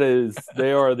 because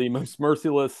they are the most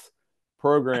merciless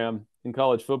program in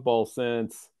college football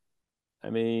since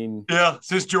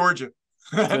Georgia.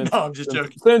 No, I'm just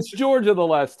joking. Since Georgia the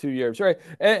last 2 years, right?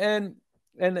 And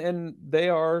they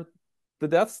are the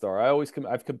Death Star.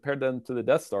 I've compared them to the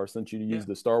Death Star since you used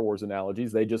the Star Wars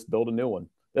analogies. They just built a new one.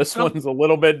 This one's a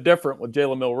little bit different with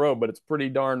Jalen Milroe, but it's pretty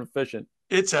darn efficient.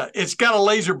 It's got a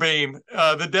laser beam.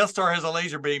 The Death Star has a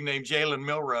laser beam named Jalen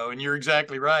Milroe, and you're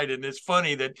exactly right. And it's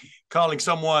funny that calling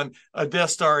someone a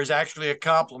Death Star is actually a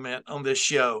compliment on this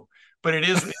show. But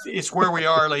it's where we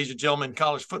are, ladies and gentlemen,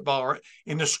 college football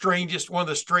in one of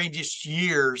the strangest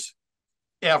years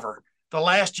ever. The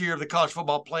last year of the college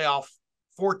football playoff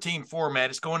 14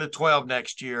 format. It's going to 12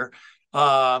 next year. You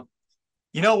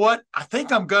know what? I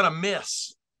think I'm going to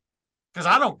miss, because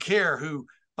I don't care who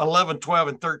 11, 12,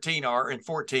 and 13 are and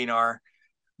 14 are,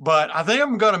 but I think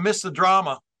I'm going to miss the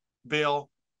drama, Bill,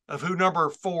 of who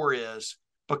number 4 is,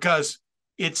 because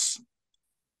it's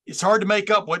hard to make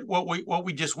up what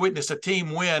we just witnessed. A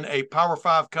team win a Power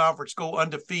 5 conference, go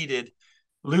undefeated,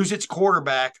 lose its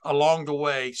quarterback along the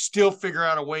way, still figure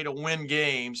out a way to win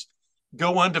games,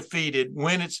 go undefeated,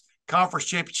 win its conference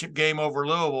championship game over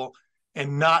Louisville,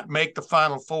 and not make the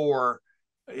Final Four.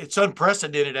 It's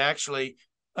unprecedented, actually,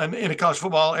 in a college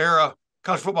football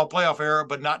playoff era,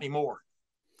 but not anymore.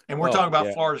 And we're talking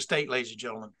about Florida State, ladies and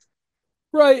gentlemen.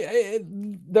 Right.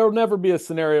 There'll never be a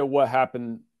scenario what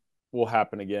happened will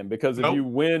happen again, because if you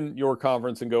win your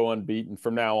conference and go unbeaten,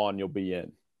 from now on you'll be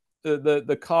in.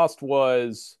 The cost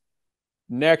was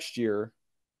next year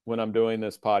when I'm doing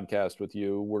this podcast with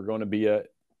you, we're going to be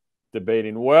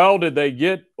debating, well, did they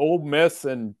get Ole Miss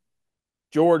and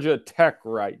Georgia Tech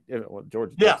right. Well,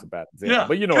 Georgia Tech's a bad example,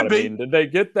 but you know what I mean. Did they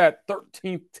get that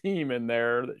 13th team in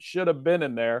there that should have been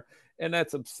in there? And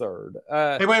that's absurd.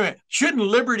 Hey, wait a minute. Shouldn't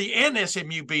Liberty and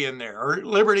SMU be in there, or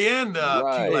Liberty and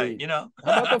Tulane? You know,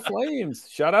 how about the Flames?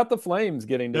 Shout out the Flames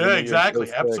getting to the New exactly,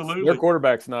 Year's absolutely. Their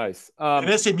quarterback's nice.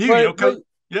 And SMU,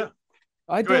 yeah.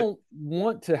 I don't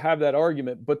want to have that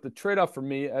argument, but the trade-off for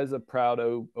me as a proud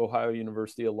Ohio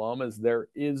University alum is there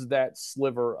is that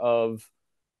sliver of,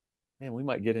 man, we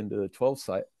might get into the 12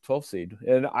 seed,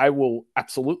 and I will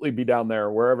absolutely be down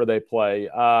there wherever they play.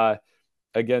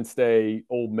 Against a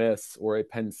Ole Miss or a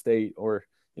Penn State or,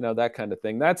 you know, that kind of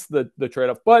thing. That's the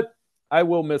trade-off. But I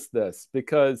will miss this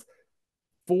because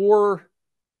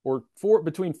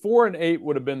between 4 and 8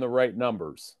 would have been the right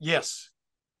numbers. Yes.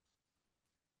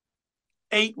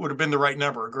 8 would have been the right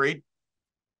number. Agreed.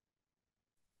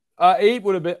 8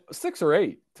 would have been 6 or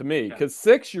 8 to me, because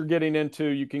 6 you're getting into,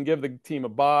 you can give the team a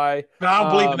bye. But I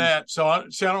don't believe in that. So I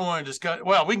don't want to discuss.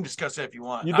 Well, we can discuss that if you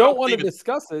want. You don't want to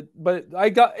discuss it, but I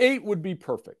got 8 would be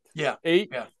perfect. Yeah. 8,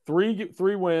 yeah.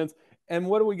 Three wins. And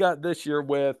what do we got this year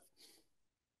with?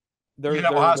 You'd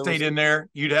have Ohio State in there.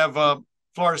 You'd have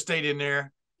Florida State in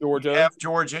there. Georgia. You'd have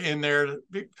Georgia in there.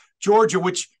 Georgia,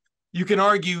 which you can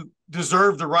argue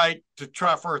deserved the right to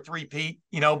try for a three-peat,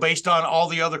 you know, based on all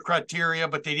the other criteria,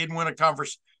 but they didn't win a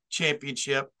conference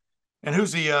championship. And who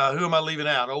am I leaving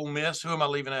out? Ole Miss? Who am I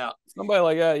leaving out? Somebody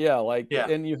like that, yeah.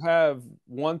 And you have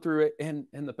 1 through 8,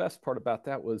 and the best part about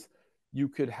that was you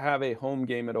could have a home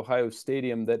game at Ohio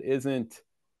Stadium that isn't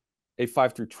a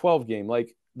 5 through 12 game.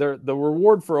 Like the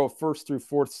reward for a 1st through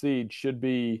 4th seed should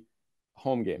be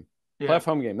home game, playoff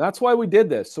home game. That's why we did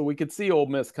this, so we could see Ole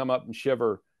Miss come up and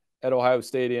shiver at Ohio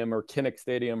Stadium or Kinnick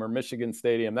Stadium or Michigan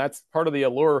Stadium. That's part of the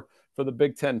allure for the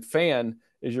Big Ten fan,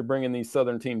 is you're bringing these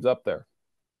Southern teams up there.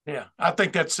 Yeah, I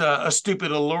think that's a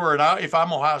stupid allure. And if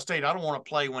I'm Ohio State, I don't want to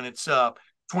play when it's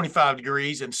 25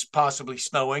 degrees and possibly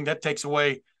snowing. That takes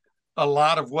away a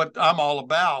lot of what I'm all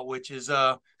about, which is,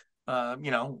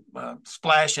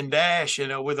 splash and dash,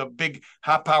 with a big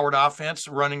high-powered offense,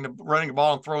 running the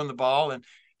ball and throwing the ball. And,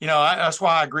 that's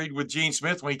why I agreed with Gene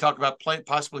Smith when he talked about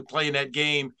possibly playing that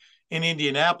game in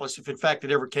Indianapolis, if in fact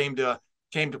it ever came to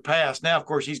pass. Now, of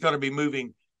course, he's going to be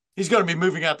moving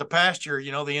out the pasture,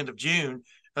 the end of June,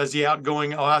 as the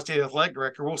outgoing Ohio State athletic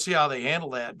director. We'll see how they handle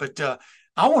that. But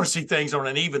I want to see things on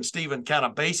an even Steven kind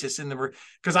of basis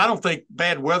because I don't think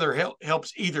bad weather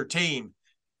helps either team.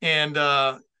 And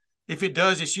if it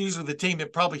does, it's usually the team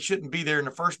that probably shouldn't be there in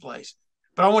the first place.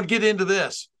 But I want to get into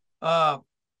this.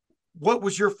 What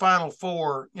was your Final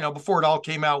Four, before it all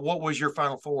came out? What was your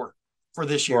Final Four for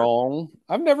this year? Wrong.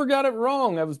 I've never got it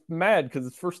wrong. I was mad because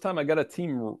it's the first time I got a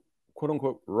team quote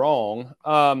unquote wrong.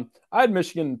 I had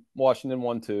Michigan, Washington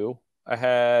 1-2. I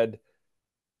had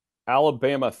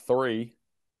Alabama 3.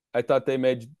 I thought they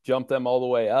may jump them all the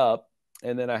way up.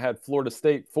 And then I had Florida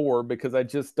State 4 because I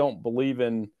just don't believe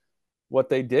in what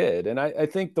they did. And I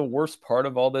think the worst part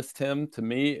of all this, Tim, to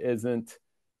me, isn't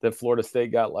that Florida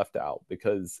State got left out,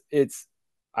 because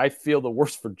I feel the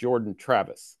worst for Jordan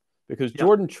Travis, because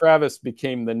Jordan Travis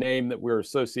became the name that we're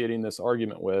associating this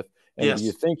argument with. And do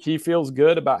you think he feels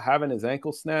good about having his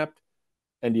ankle snapped?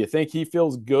 And do you think he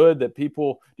feels good that do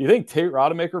you think Tate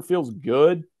Rodemaker feels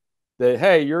good that,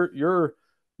 hey,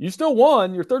 you still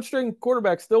won, your third string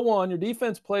quarterback still won, your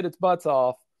defense played its butts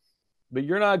off, but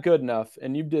you're not good enough,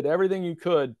 and you did everything you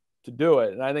could to do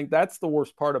it. And I think that's the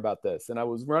worst part about this. And I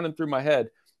was running through my head,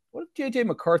 what if J.J.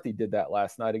 McCarthy did that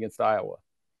last night against Iowa?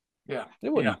 Yeah. They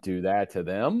wouldn't do that to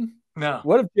them. No.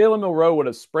 What if Jalen Milroe would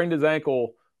have sprained his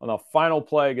ankle on the final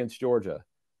play against Georgia?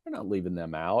 They're not leaving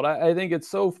them out. I think it's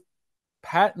so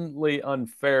patently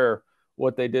unfair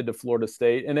what they did to Florida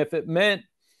State. And if it meant,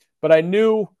 but I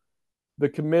knew the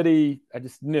committee, I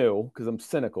just knew, because I'm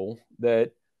cynical,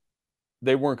 that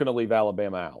they weren't going to leave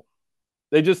Alabama out.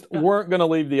 They just weren't going to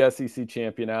leave the SEC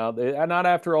champion out. Not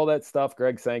after all that stuff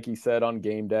Greg Sankey said on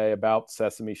game day about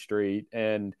Sesame Street,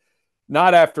 and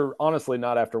not after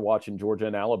watching Georgia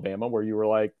and Alabama, where you were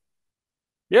like,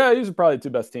 yeah, these are probably the 2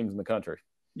 best teams in the country.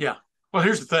 Yeah. Well,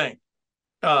 here's the thing.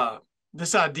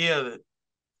 This idea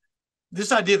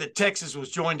that Texas was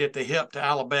joined at the hip to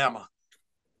Alabama,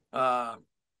 I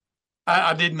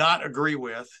did not agree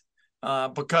with,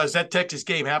 because that Texas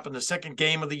game happened the second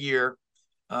game of the year.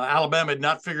 Alabama had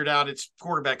not figured out its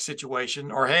quarterback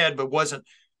situation, or had, but wasn't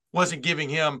giving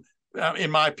him, in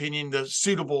my opinion, the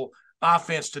suitable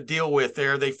offense to deal with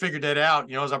there. They figured that out,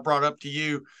 as I brought up to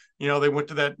you. They went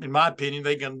to that, in my opinion,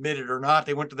 they can admit it or not,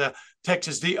 they went to the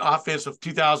Texas offense of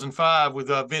 2005 with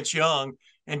Vince Young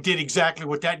and did exactly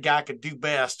what that guy could do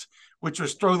best, which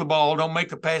was throw the ball, don't make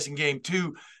the passing game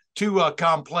too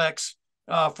complex,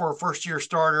 for a first-year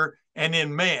starter. And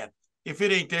then, man, if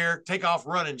it ain't there, take off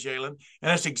running, Jalen. And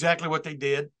that's exactly what they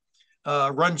did.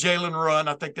 Run, Jalen, run.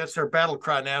 I think that's their battle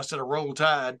cry now instead of roll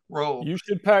tide, roll. You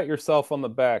should pat yourself on the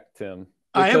back, Tim.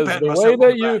 I am patting myself on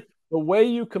the back. The way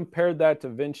you compared that to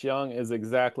Vince Young is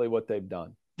exactly what they've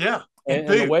done. Yeah. And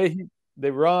the way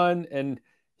they run, and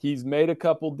he's made a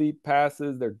couple deep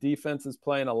passes. Their defense is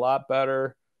playing a lot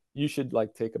better. You should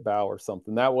take a bow or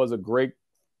something. That was a great.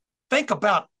 Think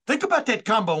about that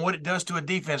combo and what it does to a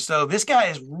defense, though. This guy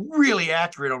is really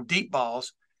accurate on deep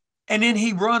balls, and then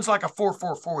he runs like a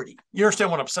 4.40. You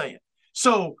understand what I'm saying?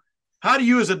 So how do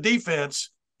you, as a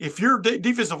defense, if your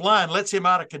defensive line lets him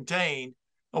out of contain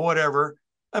or whatever,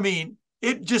 I mean,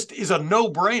 it just is a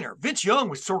no-brainer. Vince Young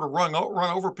would sort of run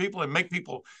over people and make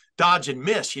people dodge and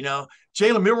miss,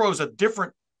 Jalen Milroe is a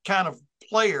different kind of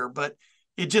player, but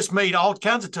it just made all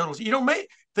kinds of totals.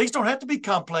 Things don't have to be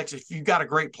complex if you've got a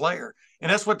great player.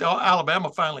 And that's what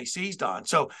Alabama finally seized on.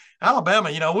 So Alabama,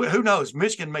 who knows?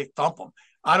 Michigan may thump them.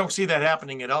 I don't see that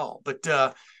happening at all. But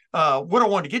what I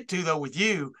wanted to get to, though, with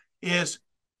you is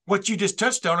what you just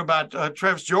touched on about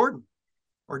Travis Jordan.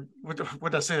 Or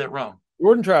did I say that wrong?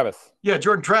 Jordan Travis. Yeah,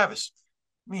 Jordan Travis.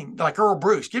 I mean, like Earl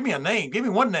Bruce. Give me a name. Give me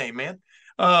one name, man.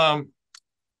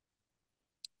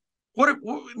 What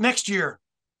next year?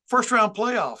 First round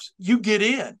playoffs. You get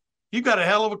in. You got a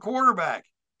hell of a quarterback.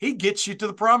 He gets you to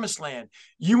the promised land.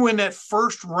 You win that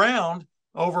first round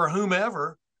over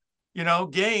whomever,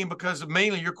 game because of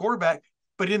mainly your quarterback.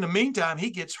 But in the meantime, he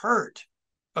gets hurt.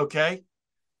 Okay.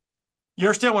 You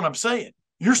understand what I'm saying?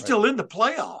 You're still in the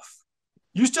playoff.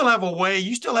 You still have a way.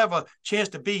 You still have a chance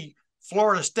to beat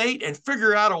Florida State and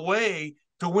figure out a way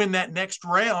to win that next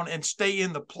round and stay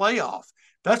in the playoff.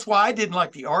 That's why I didn't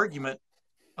like the argument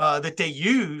that they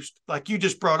used, like you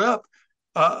just brought up,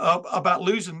 about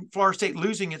Florida State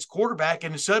losing its quarterback,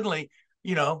 and suddenly,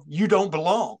 you don't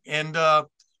belong. And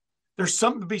there's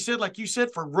something to be said, like you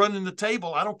said, for running the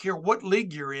table. I don't care what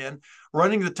league you're in,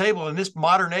 running the table in this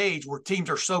modern age where teams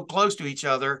are so close to each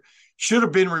other should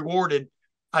have been rewarded.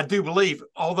 I do believe,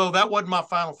 although that wasn't my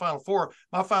Final Four.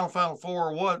 My Final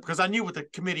Four was, because I knew what the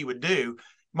committee would do.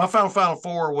 My Final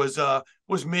Four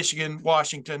was Michigan,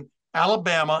 Washington,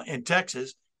 Alabama, and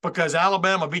Texas, because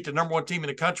Alabama beat the number one team in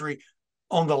the country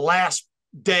on the last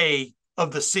day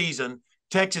of the season.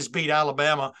 Texas beat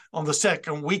Alabama on the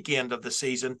second weekend of the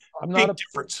season.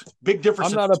 Big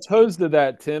difference. I'm not opposed to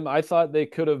that, Tim. I thought they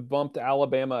could have bumped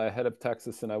Alabama ahead of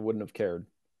Texas, and I wouldn't have cared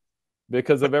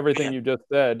because of everything you just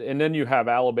said. And then you have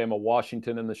Alabama,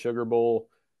 Washington in the Sugar Bowl,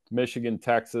 Michigan,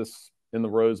 Texas in the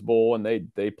Rose Bowl, and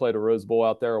they played a Rose Bowl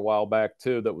out there a while back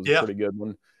too. That was a pretty good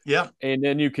one. Yeah. And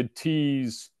then you could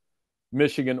tease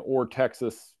Michigan or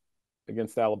Texas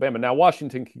against Alabama. Now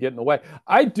Washington could get in the way.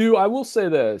 I will say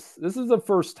this. This is the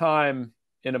first time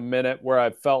in a minute where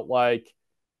I felt like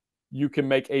you can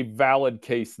make a valid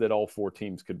case that all four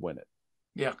teams could win it.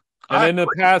 Yeah. And in the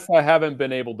past, I haven't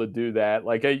been able to do that.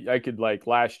 Like I could, like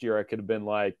last year, I could have been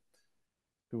like,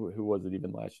 who was it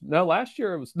even last year? No, last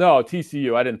year it was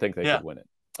TCU. I didn't think they could win it.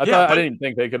 I didn't even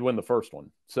think they could win the first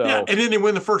one. So and then they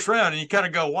win the first round, and you kind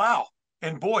of go, wow.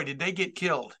 And boy, did they get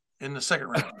killed in the second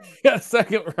round.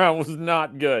 Second round was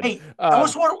not good. Hey, I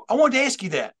wanted to ask you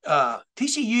that.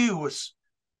 TCU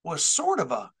was sort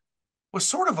of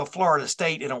a Florida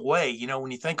State in a way,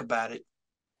 when you think about it,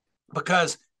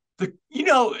 because they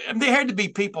had to be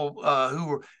people who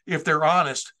were, if they're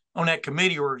honest, on that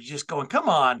committee were just going, come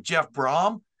on, Jeff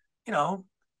Brom,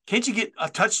 can't you get a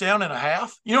touchdown and a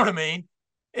half? You know what I mean?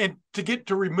 And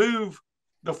to remove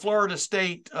the Florida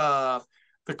State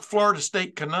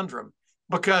conundrum,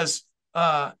 because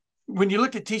when you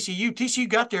looked at TCU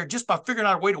got there just by figuring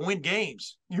out a way to win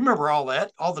games. You remember all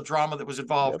the drama that was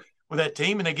involved with that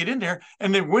team, and they get in there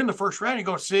and they win the first round. You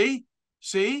go, see,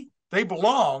 they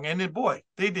belong. And then, boy,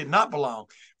 they did not belong.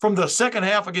 From the second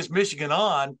half against Michigan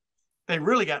on, they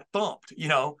really got thumped.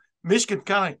 Michigan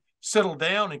kind of settled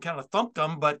down and kind of thumped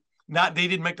them, but they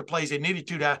didn't make the plays they needed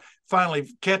to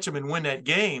finally catch them and win that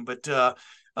game. But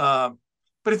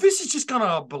if this is just going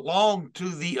to belong to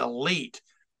the elite,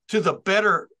 to the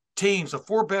better teams, the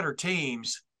four better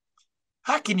teams,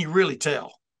 how can you really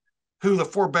tell who the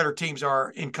four better teams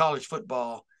are in college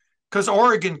football? Because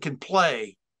Oregon can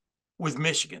play with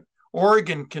Michigan.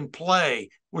 Oregon can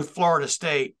play with Florida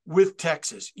State, with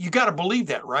Texas. You got to believe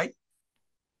that, right?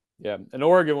 Yeah, and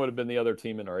Oregon would have been the other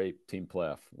team in our 8-team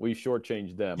playoff. We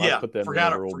shortchanged them. Yeah, I put them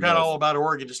forgot all about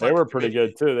Oregon. They were pretty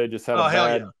good too. They just had a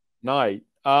bad night.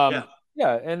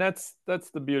 Yeah, and that's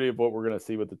the beauty of what we're going to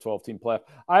see with the 12-team playoff.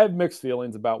 I have mixed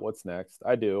feelings about what's next.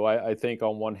 I do. I think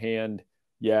on one hand,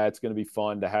 yeah, it's going to be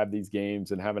fun to have these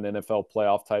games and have an NFL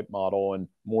playoff type model, and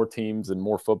more teams and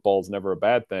more football is never a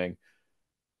bad thing.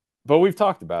 But we've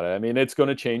talked about it. I mean, it's going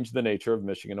to change the nature of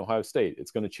Michigan, Ohio State.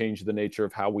 It's going to change the nature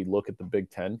of how we look at the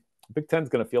Big Ten. The Big Ten is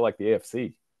going to feel like the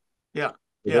AFC. Yeah.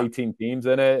 With 18 teams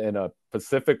in it and a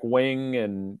Pacific wing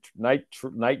and night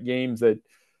games at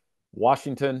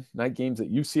Washington, night games at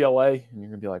UCLA. And you're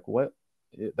going to be like, what?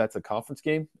 That's a conference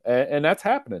game? And that's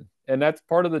happening. And that's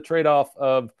part of the trade-off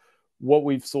of what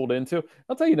we've sold into.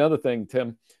 I'll tell you another thing,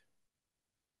 Tim.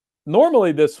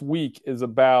 Normally this week is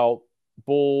about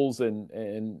Bulls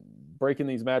and breaking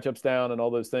these matchups down and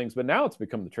all those things, but now it's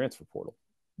become the transfer portal.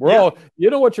 What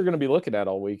you're going to be looking at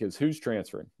all week is who's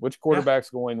transferring, which quarterback's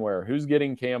going where, who's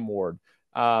getting Cam Ward,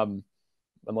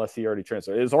 unless he already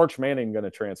transferred. Is Arch Manning going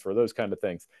to transfer? Those kind of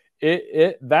things.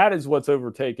 That is what's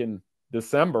overtaken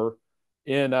December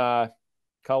in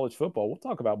college football. We'll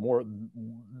talk about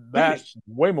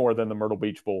way more than the Myrtle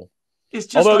Beach Bowl. It's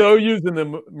just although the OU's in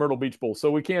the Myrtle Beach Bowl,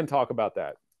 so we can talk about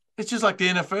that. It's just like the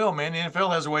NFL, man. The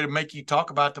NFL has a way to make you talk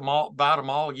about them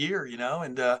all year,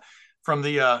 and from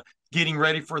the getting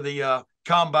ready for the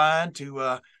combine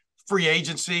to free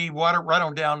agency, right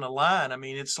on down the line. I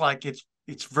mean, it's like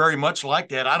it's very much like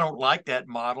that. I don't like that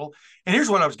model. And here's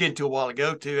what I was getting to a while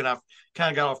ago too, and I've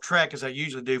kind of got off track as I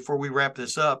usually do before we wrap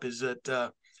this up. Is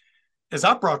that as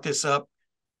I brought this up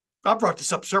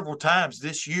several times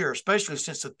this year, especially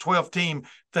since the 12-team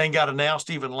thing got announced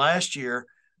even last year.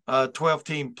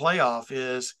 12-team playoff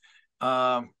is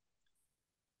I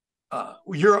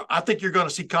think you're going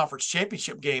to see conference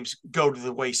championship games go to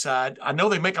the wayside. I know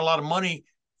they make a lot of money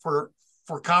for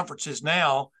conferences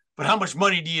now, but how much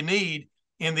money do you need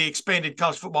in the expanded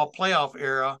college football playoff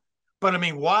era? But I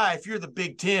mean, why, if you're the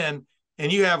Big Ten and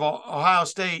you have Ohio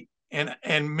State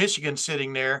and Michigan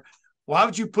sitting there, why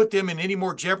would you put them in any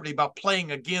more jeopardy by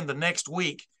playing again the next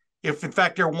week if in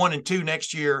fact they're 1-2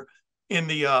 next year in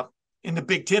the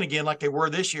Big Ten again, like they were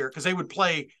this year, because they would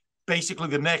play basically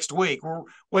the next week. We're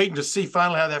waiting to see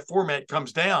finally how that format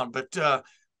comes down. But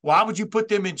why would you put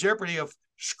them in jeopardy of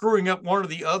screwing up one of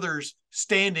the others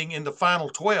standing in the final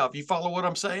 12? You follow what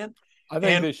I'm saying? I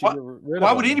think they should.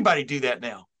 Why would anybody do that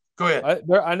now? Go ahead.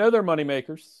 I know they're money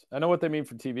makers. I know what they mean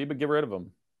for TV, but get rid of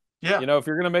them. Yeah. If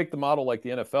you're going to make the model like the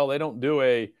NFL, they don't do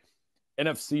a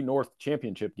NFC North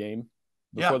championship game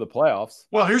before the playoffs.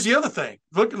 Well, here's the other thing.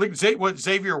 Look what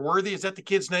Xavier Worthy, is that the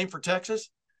kid's name for Texas?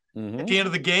 Mm-hmm. At the end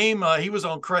of the game, he was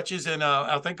on crutches and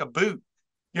I think a boot.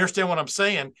 You understand what I'm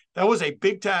saying? That was a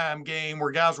big time game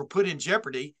where guys were put in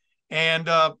jeopardy. And,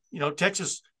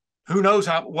 Texas, who knows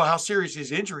how serious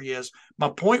his injury is. My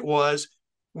point was,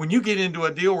 when you get into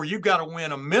a deal where you've got to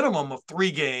win a minimum of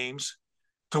 3 games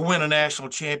to win a national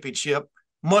championship,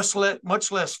 much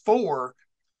less 4,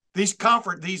 these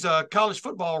college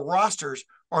football rosters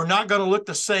are not going to look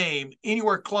the same,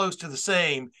 anywhere close to the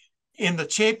same in the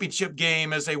championship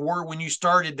game as they were when you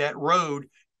started that road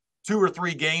 2 or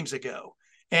 3 games ago.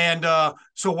 And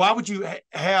so why would you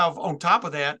have on top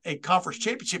of that a conference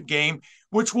championship game,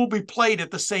 which will be played at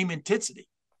the same intensity?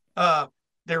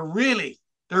 They're really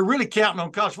counting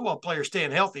on college football players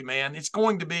staying healthy, man. It's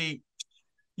going to be,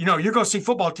 you're going to see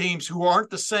football teams who aren't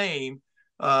the same.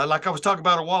 Like I was talking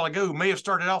about a while ago, who may have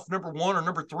started off number 1 or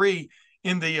number 3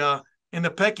 in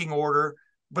the pecking order,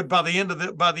 but by the end of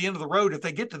the road, if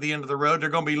they get to the end of the road, they're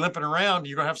going to be limping around.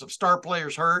 You're going to have some star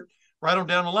players hurt right on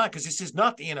down the line, because this is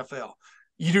not the NFL.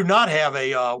 You do not have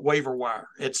a waiver wire,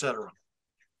 et cetera.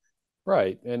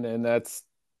 Right, and that's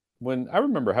when I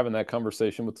remember having that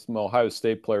conversation with some Ohio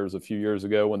State players a few years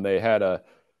ago when they had a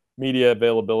media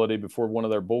availability before one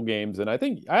of their bowl games, and I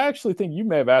actually think you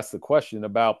may have asked the question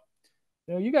about,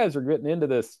 you guys are getting into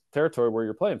this territory where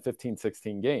you're playing 15,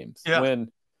 16 games. Yeah.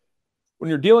 When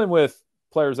you're dealing with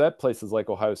players at places like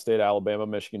Ohio State, Alabama,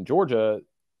 Michigan, Georgia,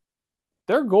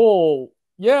 their goal,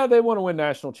 they want to win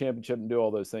national championship and do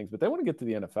all those things, but they want to get to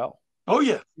the NFL. Oh,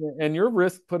 yeah. And you're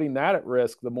putting that at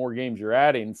risk the more games you're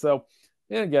adding. So,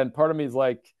 again, part of me is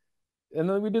like, and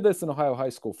then we do this in Ohio high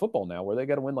school football now, where they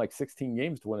got to win like 16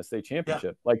 games to win a state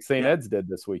championship, like St. Ed's did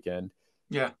this weekend.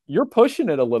 Yeah. You're pushing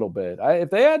it a little bit. If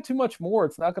they add too much more,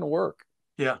 it's not going to work.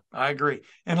 Yeah, I agree.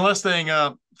 And last thing,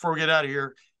 before we get out of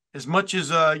here, as much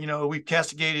as, we've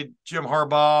castigated Jim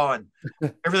Harbaugh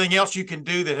and everything else you can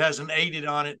do that hasn't aided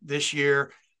on it this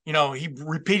year, he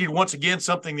repeated once again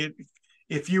something that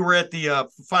if you were at the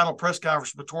final press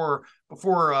conference before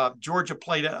Georgia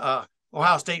played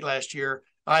Ohio State last year,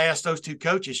 I asked those 2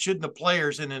 coaches, shouldn't the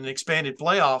players in an expanded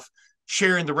playoff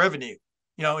share in the revenue,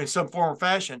 in some form or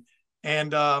fashion?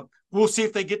 And we'll see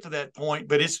if they get to that point.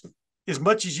 But it's as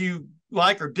much as you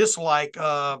like or dislike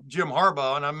Jim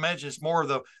Harbaugh, and I imagine it's more of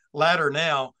the latter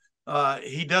now,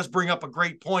 he does bring up a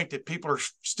great point that people are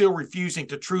still refusing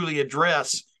to truly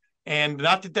address. And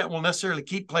not that will necessarily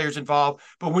keep players involved,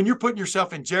 but when you're putting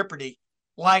yourself in jeopardy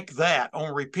like that on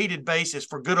a repeated basis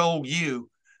for good old you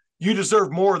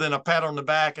deserve more than a pat on the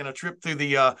back and a trip through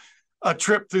the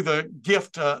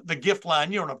gift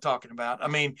line. You know what I'm talking about. I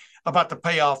mean, about the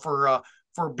payoff for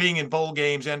being in bowl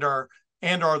games and or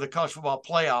the college football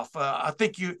playoff. I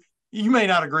think you may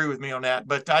not agree with me on that,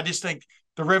 but I just think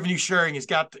the revenue sharing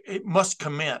it must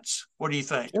commence. What do you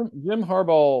think? Jim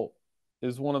Harbaugh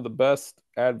is one of the best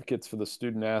advocates for the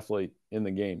student athlete in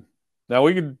the game. Now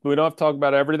we don't have to talk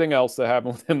about everything else that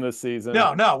happened with him this season.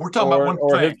 No, we're talking about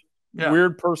one thing. His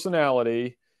weird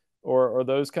personality or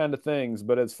those kind of things.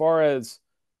 But as far as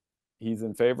he's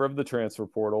in favor of the transfer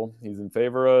portal, he's in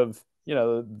favor of,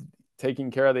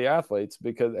 taking care of the athletes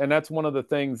and that's one of the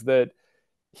things that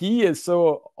he is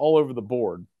so all over the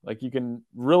board. Like you can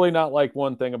really not like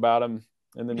one thing about him.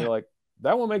 And then you're like,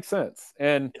 that one makes sense.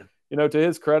 And, to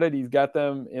his credit, he's got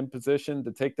them in position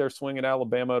to take their swing at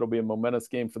Alabama. It'll be a momentous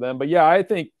game for them. But yeah, I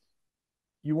think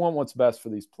you want what's best for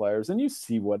these players. And you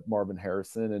see what Marvin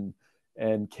Harrison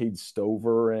and Cade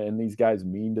Stover and these guys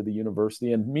mean to the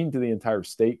university and mean to the entire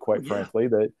state, quite frankly,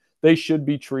 that they should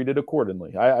be treated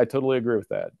accordingly. I totally agree with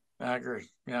that. I agree.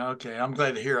 Yeah, okay. I'm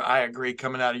glad to hear I agree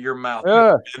coming out of your mouth.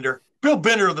 Yeah. Bill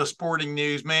Bender of the Sporting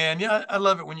News, man. Yeah, I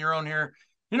love it when you're on here.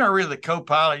 You're not really the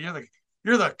co-pilot. You're the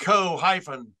you're the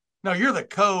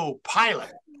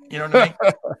co-pilot. You know what I mean?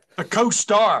 The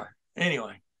co-star.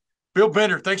 Anyway, Bill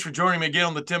Bender, thanks for joining me again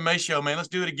on the Tim May Show, man. Let's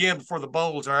do it again before the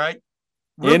bowls, all right?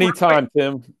 Anytime,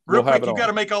 Tim. Real quick, you got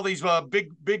to make all these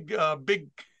big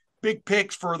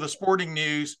picks for the Sporting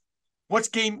News.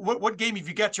 What game have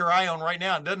you got your eye on right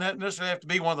now? It doesn't necessarily have to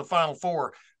be one of the Final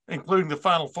Four, including the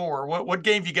Final Four. What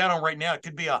game have you got on right now? It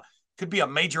could be a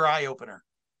major eye opener.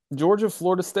 Georgia,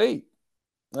 Florida State.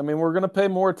 I mean, we're going to pay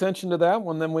more attention to that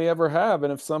one than we ever have.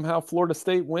 And if somehow Florida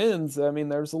State wins, I mean,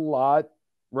 there's a lot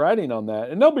riding on that.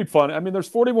 And they'll be fun. I mean, there's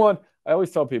 41. I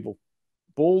always tell people,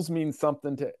 Bulls mean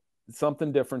something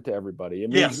different to everybody. It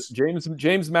means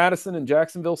James Madison and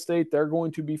Jacksonville State, they're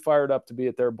going to be fired up to be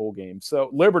at their bowl game. So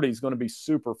Liberty's going to be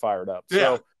super fired up. Yeah.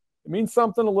 So it means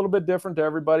something a little bit different to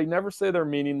everybody. Never say they're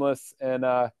meaningless. And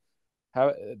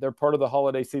they're part of the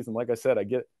holiday season. Like I said,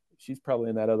 she's probably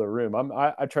in that other room.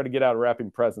 I try to get out wrapping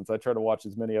presents. I try to watch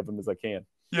as many of them as I can.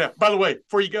 Yeah. By the way,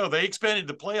 before you go, they expanded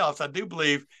the playoffs, I do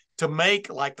believe, to make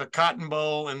like the Cotton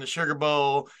Bowl and the Sugar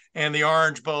Bowl and the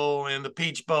Orange Bowl and the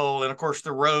Peach Bowl and of course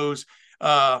the Rose,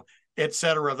 et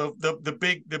cetera.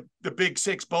 The big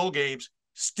six bowl games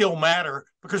still matter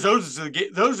because those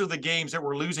are the games that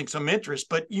were losing some interest.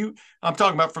 But I'm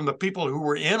talking about from the people who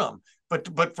were in them.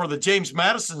 But for the James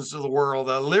Madisons of the world,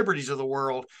 the Liberties of the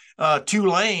world,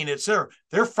 Tulane, et cetera,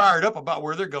 they're fired up about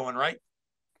where they're going, right?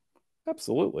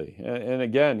 Absolutely. And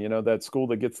again, that school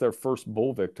that gets their first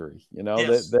bowl victory,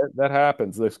 yes. that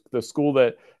happens. The school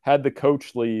that had the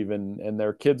coach leave and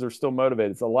their kids are still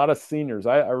motivated. It's a lot of seniors.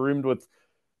 I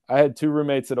had 2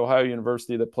 roommates at Ohio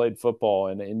University that played football,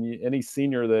 and any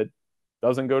senior that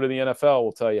doesn't go to the NFL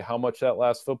will tell you how much that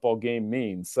last football game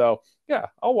means. So yeah,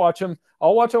 I'll watch them.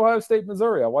 I'll watch Ohio State,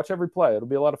 Missouri. I'll watch every play. It'll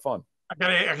be a lot of fun. I got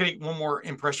to get one more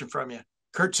impression from you.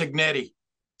 Kurt Cignetti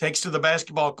takes to the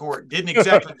basketball court. Didn't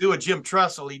exactly do a Jim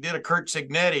Tressel. He did a Kurt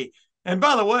Cignetti. And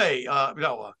by the way,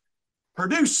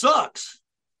 Purdue sucks.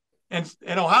 And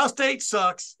Ohio State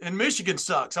sucks. And Michigan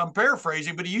sucks. I'm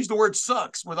paraphrasing, but he used the word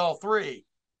sucks with all 3.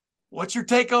 What's your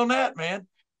take on that, man?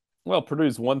 Well,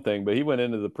 Purdue's one thing, but he went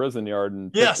into the prison yard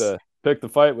and picked the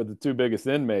fight with the 2 biggest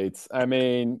inmates. I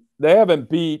mean, they haven't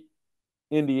beat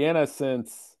Indiana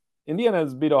since – Indiana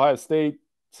has beat Ohio State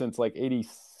since like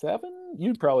 87.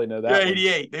 You'd probably know that. Yeah,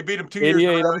 88. They beat them 2 years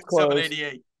ago. That was close.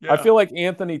 88. Yeah. I feel like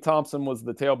Anthony Thompson was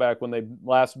the tailback when they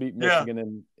last beat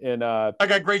Michigan in I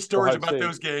got great stories about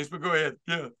those games, but go ahead.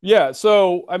 Yeah. Yeah.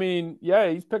 So, I mean,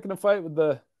 he's picking a fight with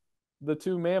the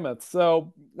 2 mammoths.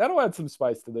 So that'll add some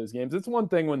spice to those games. It's one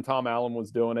thing when Tom Allen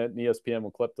was doing it and ESPN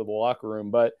would clip to the locker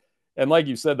room. And like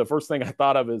you said, the first thing I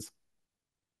thought of is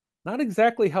not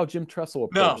exactly how Jim Tressel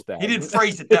approached that. He didn't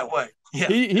phrase it that way. Yeah.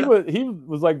 He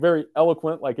was like very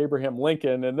eloquent, like Abraham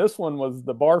Lincoln. And this one was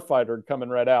the bar fighter coming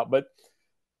right out. But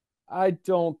I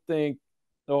don't think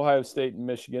Ohio State and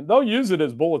Michigan, they'll use it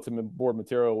as bulletin board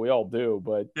material. We all do.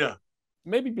 But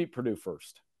maybe beat Purdue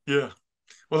first. Yeah.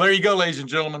 Well, there you go, ladies and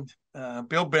gentlemen.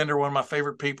 Bill Bender, one of my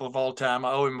favorite people of all time.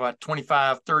 I owe him about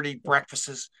 25, 30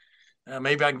 breakfasts.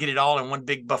 Maybe I can get it all in one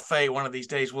big buffet one of these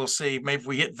days. We'll see. Maybe if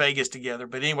we hit Vegas together.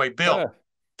 But anyway, Bill,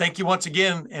 thank you once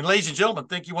again. And ladies and gentlemen,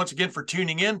 thank you once again for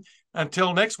tuning in.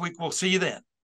 Until next week, we'll see you then.